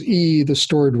 266E, the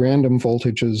stored random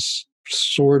voltages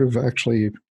sort of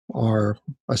actually are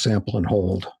a sample and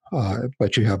hold,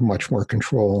 but you have much more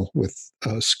control with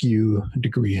skew,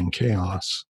 degree, and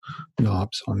chaos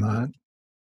knobs on that.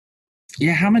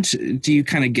 Yeah, how much do you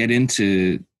kind of get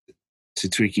into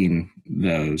tweaking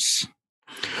those?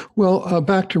 Well,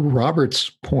 back to Robert's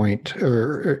point,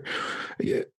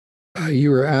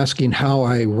 you were asking how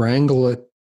I wrangle it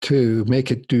to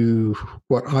make it do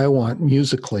what I want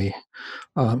musically.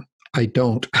 I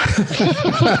don't.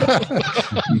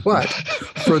 But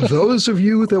for those of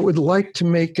you that would like to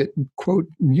make it, quote,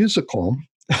 musical,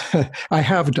 I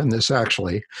have done this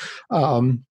actually.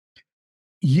 In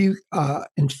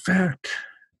fact,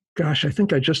 gosh, I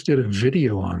think I just did a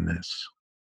video on this.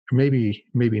 Maybe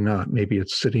not. Maybe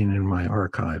it's sitting in my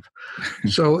archive.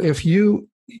 So if you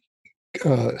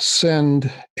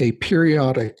send a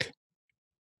periodic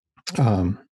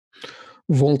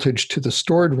voltage to the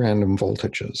stored random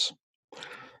voltages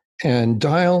and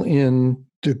dial in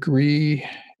degree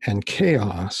and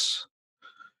chaos,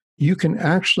 you can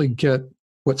actually get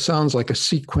what sounds like a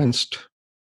sequenced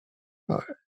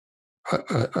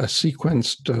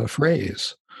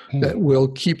phrase that will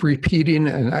keep repeating,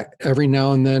 and every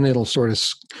now and then it'll sort of,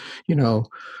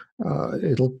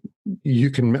 you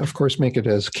can of course make it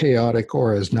as chaotic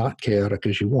or as not chaotic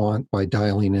as you want by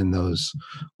dialing in those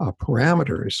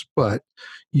parameters, but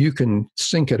you can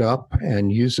sync it up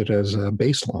and use it as a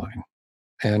baseline,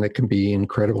 and it can be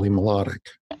incredibly melodic.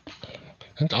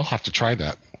 I'll have to try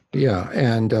that. Yeah,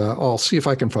 and I'll see if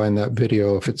I can find that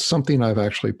video. If it's something I've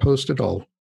actually posted, I'll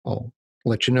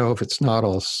let you know. If it's not,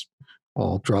 I'll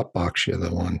Dropbox you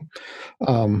the one.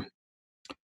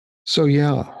 So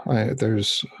yeah,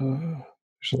 there's a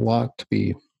lot to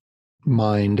be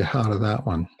mined out of that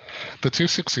one. The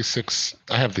 266,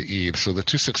 I have the E, so the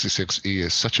 266E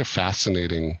is such a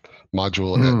fascinating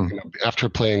module. And, after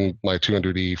playing my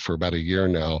 200E for about a year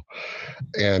now,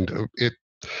 and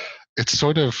it's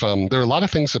sort of there are a lot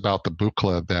of things about the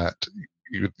Buchla that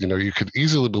you could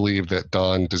easily believe that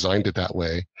Don designed it that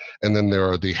way, and then there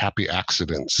are the happy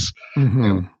accidents.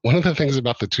 And one of the things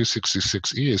about the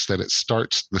 266E is that it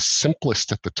starts the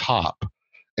simplest at the top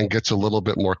and gets a little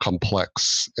bit more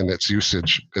complex in its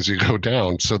usage as you go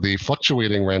down. So the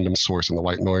fluctuating random source and the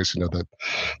white noise, that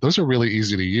those are really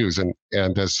easy to use. And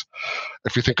as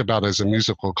if you think about it as a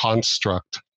musical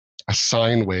construct, a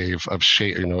sine wave of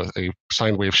shape, a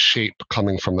sine wave shape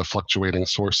coming from the fluctuating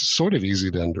source is sort of easy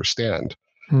to understand.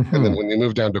 And then when you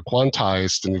move down to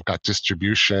quantized, and you've got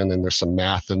distribution and there's some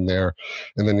math in there,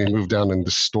 and then you move down into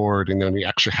stored, and then you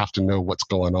actually have to know what's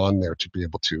going on there to be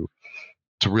able to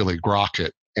really grok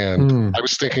it. And I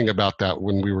was thinking about that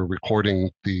when we were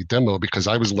recording the demo, because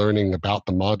I was learning about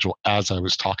the module as I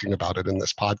was talking about it in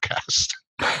this podcast,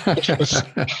 which was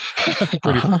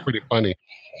pretty funny.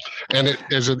 And it,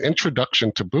 as an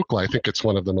introduction to Buchla, I think it's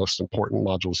one of the most important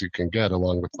modules you can get,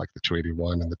 along with like the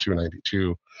 281 and the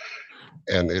 292.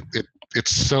 And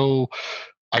it's so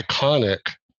iconic,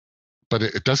 but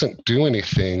it doesn't do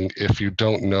anything if you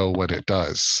don't know what it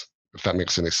does. If that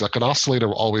makes any sense. Like an oscillator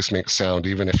will always make sound,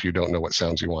 even if you don't know what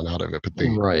sounds you want out of it. But the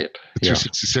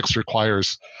 266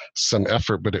 requires some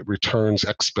effort, but it returns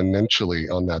exponentially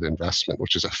on that investment,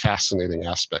 which is a fascinating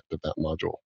aspect of that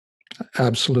module.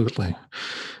 Absolutely.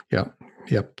 Yeah.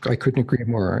 Yep. I couldn't agree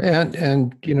more.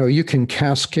 And you can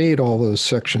cascade all those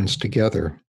sections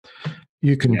together.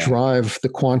 You can drive the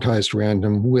quantized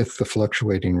random with the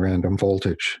fluctuating random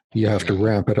voltage. You have to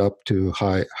ramp it up to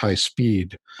high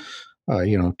speed.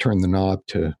 Turn the knob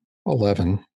to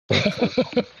 11,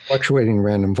 fluctuating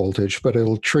random voltage, but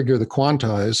it'll trigger the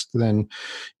quantized. Then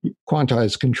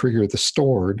quantized can trigger the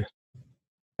stored,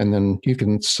 and then you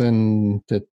can send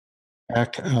it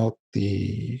back out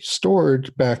the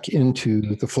stored back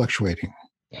into the fluctuating.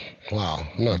 Wow,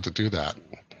 I'm gonna have to do that.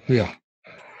 Yeah.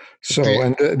 So,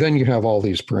 and then you have all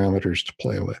these parameters to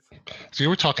play with. So you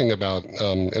were talking about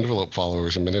envelope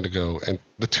followers a minute ago, and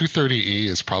the 230E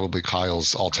is probably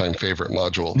Kyle's all-time favorite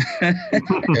module.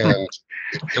 And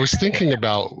I was thinking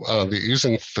about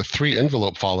using the 3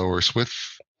 envelope followers with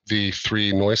the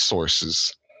 3 noise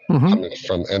sources coming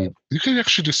from, and you could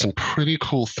actually do some pretty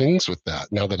cool things with that.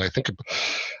 Now that I think about,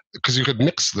 because you could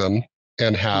mix them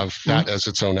and have that as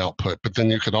its own output, but then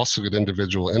you could also get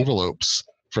individual envelopes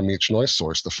from each noise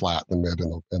source, the flat, the mid,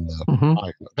 and the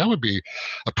high. That would be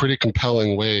a pretty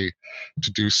compelling way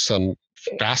to do some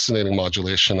fascinating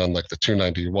modulation on like the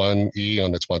 291E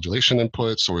on its modulation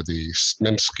inputs, or the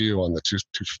MEMSQ on the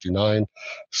 259.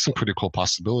 Some pretty cool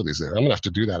possibilities there. I'm gonna have to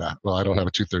do that. Well, I don't have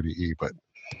a 230E, but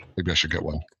maybe I should get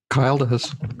one. Kyle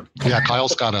does. Yeah,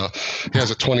 Kyle's he has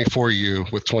a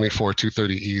 24U with 24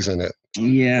 230Es in it.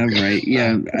 Yeah, right.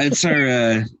 Yeah, that's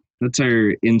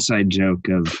our inside joke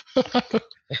of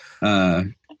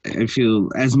I feel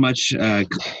as much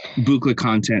Buchla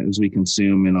content as we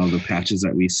consume and all the patches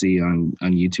that we see on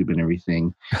YouTube and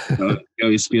everything. So I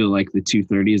always feel like the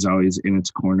 230 is always in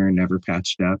its corner, never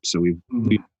patched up. So we've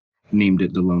named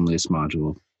it the loneliest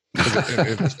module.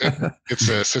 It's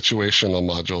a situational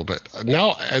module, but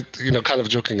now, kind of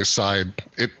joking aside,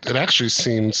 it actually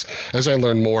seems, as I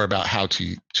learn more about how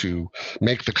to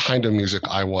make the kind of music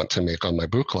I want to make on my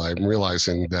Buchla, I'm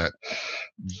realizing that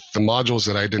the modules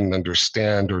that I didn't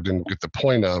understand or didn't get the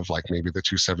point of, like maybe the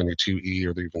 272E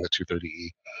or even the 230E,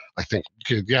 I think,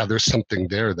 there's something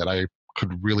there that I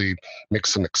could really make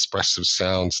some expressive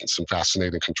sounds and some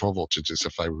fascinating control voltages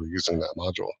if I were using that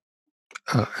module.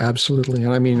 Absolutely.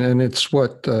 And I mean, and it's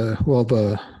what, the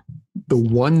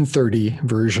 130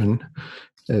 version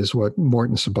is what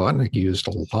Morton Subotnick used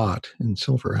a lot in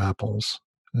Silver Apples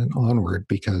and onward,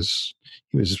 because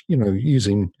he was,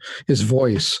 using his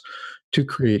voice to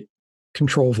create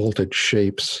control voltage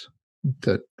shapes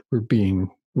that were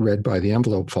being read by the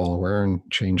envelope follower and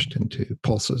changed into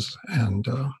pulses and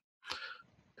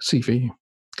CV,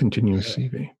 continuous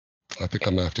CV. I think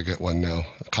I'm gonna have to get one now.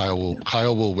 Kyle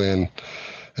will win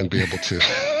and be able to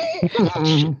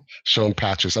show him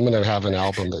patches. I'm gonna have an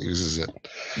album that uses it.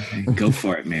 Go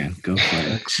for it, man. Go for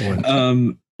it.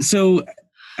 Excellent. So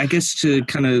I guess to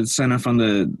kind of sign off on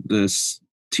the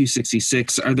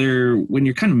 266, are there, when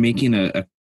you're kind of making a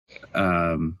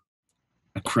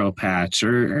Krell patch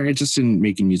or just in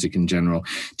making music in general,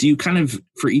 do you kind of,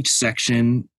 for each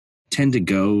section, tend to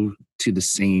go to the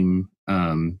same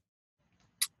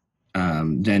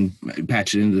then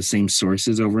patch it into the same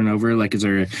sources over and over? Like, is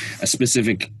there a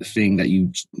specific thing that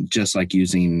you just like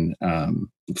using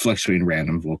fluctuating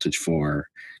random voltage for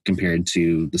compared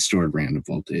to the stored random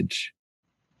voltage?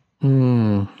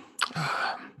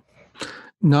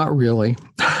 Not really.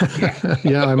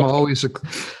 Yeah, I'm always, I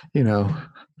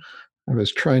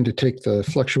was trying to take the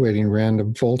fluctuating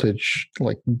random voltage,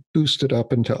 like boost it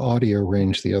up into audio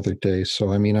range the other day.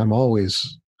 So, I mean, I'm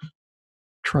always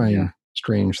trying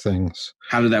strange things.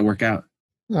 How did that work out?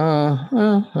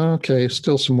 Okay,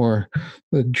 still some more.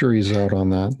 The jury's out on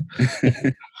that.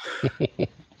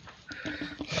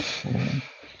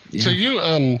 So you,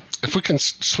 if we can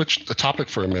switch the topic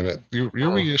for a minute, you're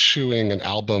reissuing an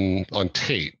album on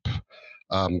tape.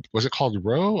 Was it called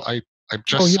Row? I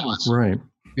just saw it. Right.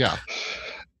 Yeah.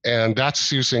 And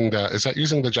that's using is that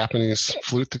using the Japanese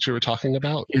flute that you were talking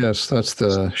about? Yes, that's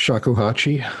the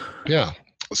shakuhachi. Yeah.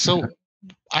 So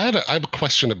I have a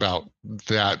question about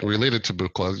that related to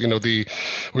Buchla.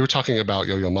 We were talking about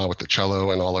Yo-Yo Ma with the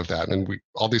cello and all of that, and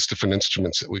all these different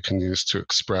instruments that we can use to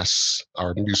express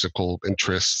our musical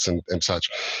interests and such.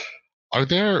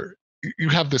 You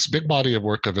have this big body of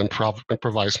work of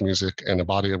improvised music and a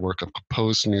body of work of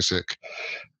composed music.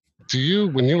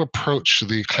 When you approach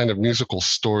the kind of musical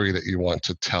story that you want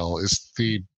to tell, is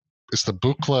the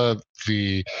Buchla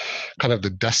the kind of the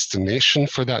destination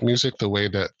for that music, the way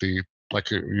that like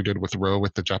you did with Ro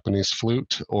with the Japanese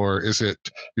flute, or is it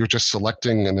you're just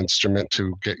selecting an instrument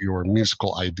to get your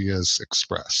musical ideas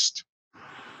expressed?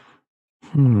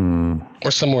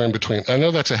 Or somewhere in between? I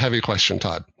know that's a heavy question,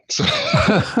 Todd. So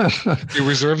you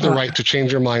reserve the right to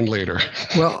change your mind later.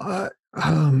 Well,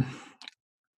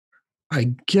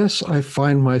 I guess I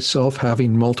find myself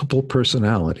having multiple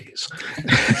personalities.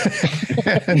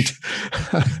 And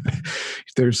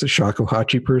there's the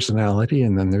shakuhachi personality,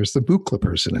 and then there's the Buchla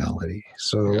personality.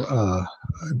 So,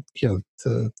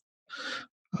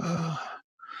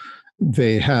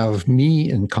 they have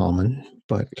me in common,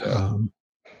 but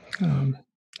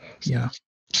yeah.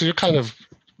 So you're kind of,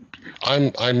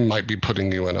 I might be putting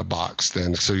you in a box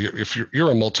then. So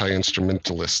you're a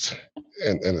multi-instrumentalist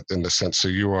in the sense, so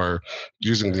you are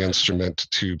using the instrument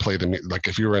to play like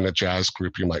if you were in a jazz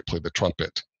group, you might play the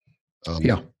trumpet.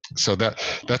 So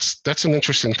that's an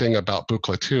interesting thing about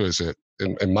Buchla too, is it,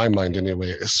 in my mind anyway,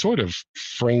 it sort of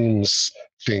frames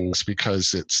things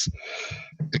because it's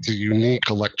a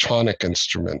unique electronic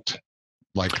instrument,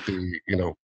 like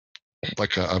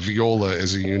like a viola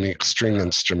is a unique string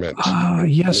instrument.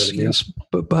 Yes,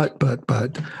 but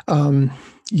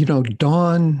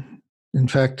Don, in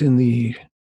fact, he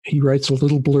writes a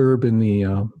little blurb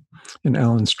in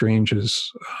Alan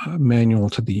Strange's manual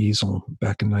to the easel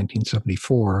back in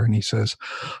 1974, and he says,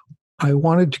 I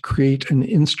wanted to create an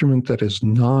instrument that is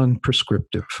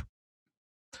non-prescriptive.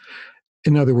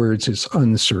 In other words, it's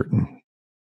uncertain.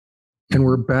 And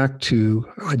we're back to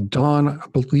Don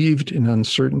believed in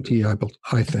uncertainty,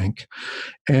 I think,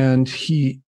 and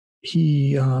he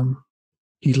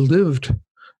lived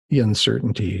the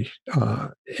uncertainty,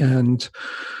 and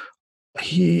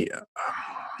he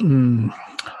didn't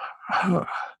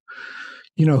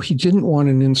want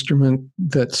an instrument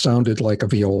that sounded like a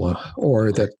viola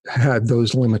or that had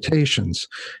those limitations.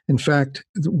 In fact,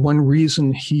 one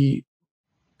reason if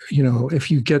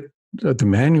you get the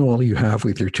manual you have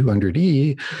with your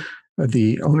 200E,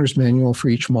 the owner's manual for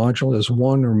each module is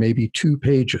 1 or maybe 2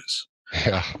 pages.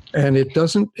 Yeah. And it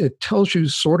tells you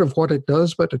sort of what it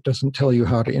does, but it doesn't tell you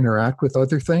how to interact with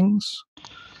other things.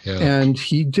 Yeah. And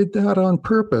he did that on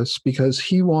purpose because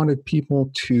he wanted people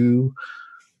to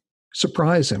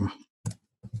surprise him.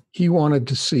 He wanted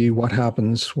to see what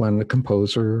happens when a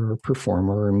composer or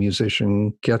performer or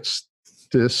musician gets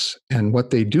this and what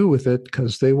they do with it,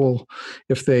 because they will,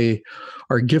 if they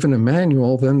are given a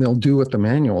manual, then they'll do what the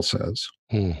manual says.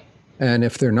 And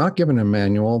if they're not given a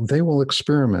manual, they will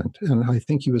experiment. And I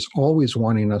think he was always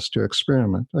wanting us to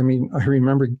experiment. I mean, I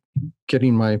remember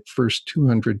getting my first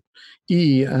 200E,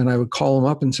 and I would call him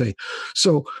up and say,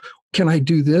 so can I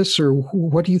do this? Or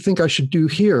what do you think I should do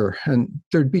here? And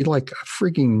there'd be like a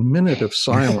frigging minute of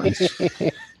silence.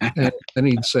 And then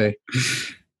he'd say,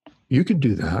 you could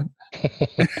do that.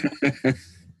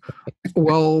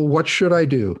 Well, what should I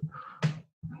do?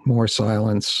 More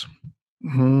silence.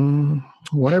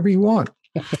 Whatever you want.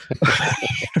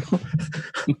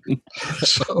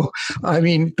 So, I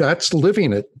mean, that's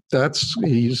living it.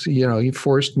 He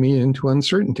forced me into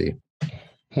uncertainty.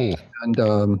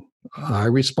 And I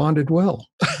responded well.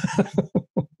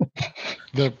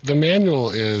 The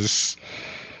manual is,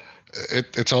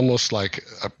 it's almost like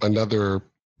another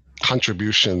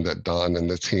contribution that Don and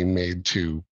the team made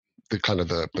to the kind of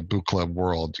the Buchla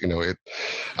world.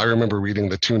 I remember reading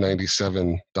the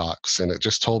 297 docs, and it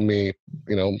just told me,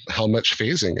 how much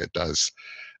phasing it does,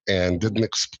 and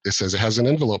it says it has an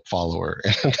envelope follower,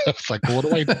 and I was like, well,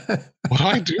 what do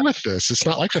I do with this? It's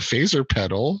not like a phaser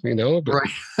pedal, but right.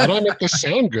 How do I make this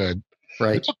sound good?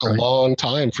 Right. It took a long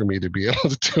time for me to be able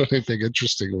to do anything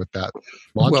interesting with that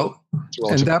module. Well,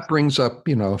 and that brings up,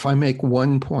 if I make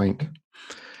one point,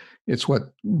 it's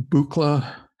what Buchla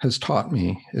has taught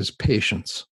me is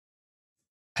patience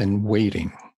and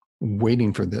waiting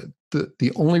for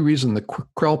the only reason the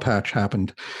Krell patch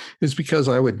happened is because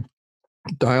I would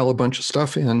dial a bunch of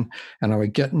stuff in and I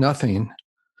would get nothing.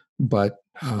 But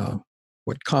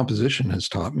what composition has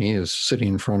taught me is sitting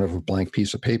in front of a blank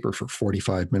piece of paper for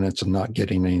 45 minutes and not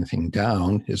getting anything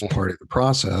down is part of the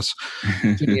process.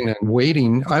 Sitting and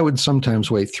waiting, I would sometimes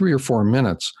wait 3 or 4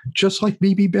 minutes, just like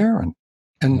B.B. Barron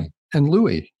and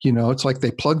Louis. It's like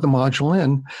they plugged the module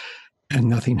in and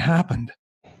nothing happened.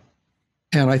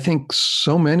 And I think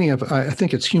I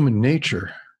think it's human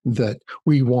nature that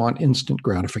we want instant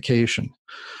gratification.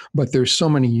 But there's so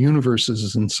many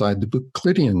universes inside the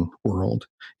Booklidian world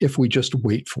if we just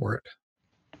wait for it.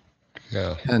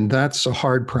 Yeah. And that's a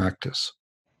hard practice.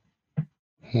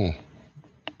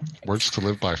 Words to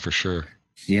live by for sure.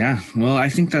 Yeah. Well, I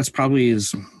think that's probably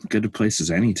as good a place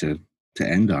as any to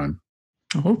end on.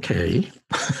 Okay.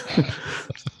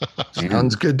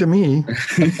 Sounds good to me.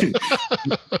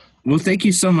 Well, thank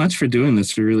you so much for doing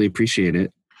this. We really appreciate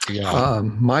it. Yeah.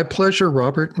 My pleasure,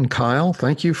 Robert and Kyle.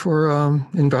 Thank you for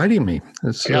inviting me.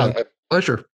 It's a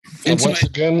pleasure. And once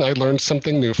again, I learned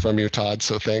something new from you, Todd,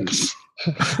 so thanks.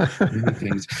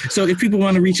 So if people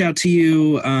want to reach out to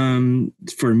you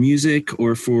for music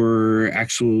or for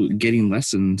actual getting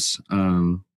lessons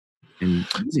and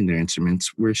using their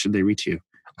instruments, where should they reach you?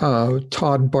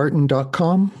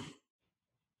 ToddBarton.com.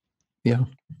 Yeah.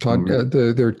 Todd,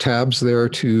 there are tabs there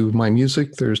to my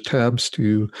music. There's tabs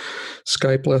to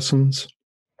Skype lessons.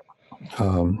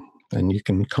 And you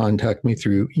can contact me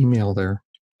through email there.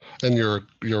 And your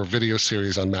video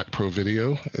series on Mac Pro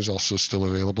Video is also still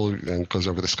available and goes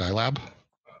over the Skylab?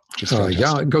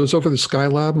 Yeah, it goes over the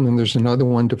Skylab, and then there's another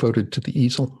one devoted to the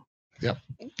easel. Yep.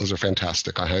 Those are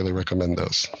fantastic. I highly recommend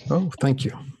those. Oh, thank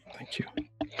you. Thank you.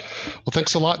 Well,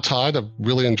 thanks a lot, Todd. I've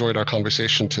really enjoyed our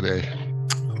conversation today.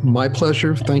 My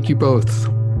pleasure. Thank you both.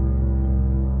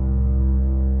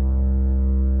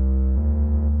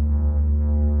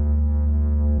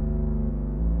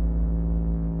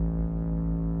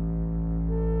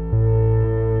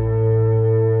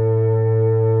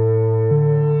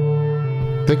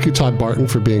 Thank you, Todd Barton,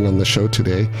 for being on the show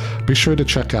today. Be sure to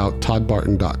check out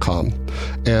toddbarton.com.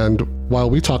 And while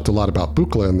we talked a lot about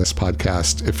Buchla in this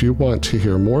podcast, if you want to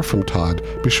hear more from Todd,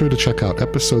 be sure to check out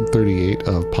episode 38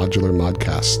 of Podular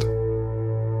Modcast.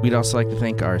 We'd also like to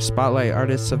thank our Spotlight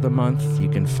Artists of the Month. You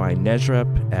can find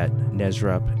Nejrup at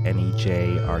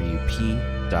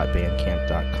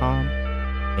nejrup.bandcamp.com.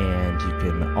 And you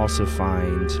can also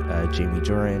find Jamie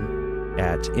Duran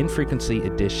at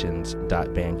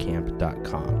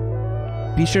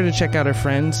infrequencyeditions.bandcamp.com. Be sure to check out our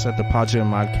friends at the Podular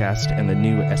Modcast and the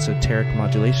new Esoteric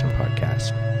Modulation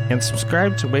Podcast. And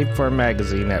subscribe to Waveform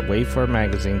Magazine at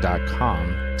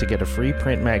waveformmagazine.com to get a free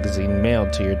print magazine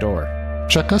mailed to your door.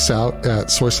 Check us out at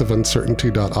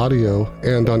sourceofuncertainty.audio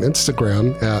and on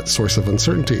Instagram at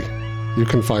sourceofuncertainty. You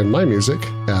can find my music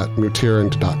at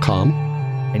mutirand.com.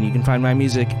 And you can find my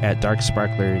music at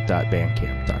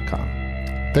darksparkler.bandcamp.com.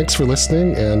 Thanks for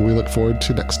listening, and we look forward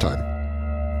to next time.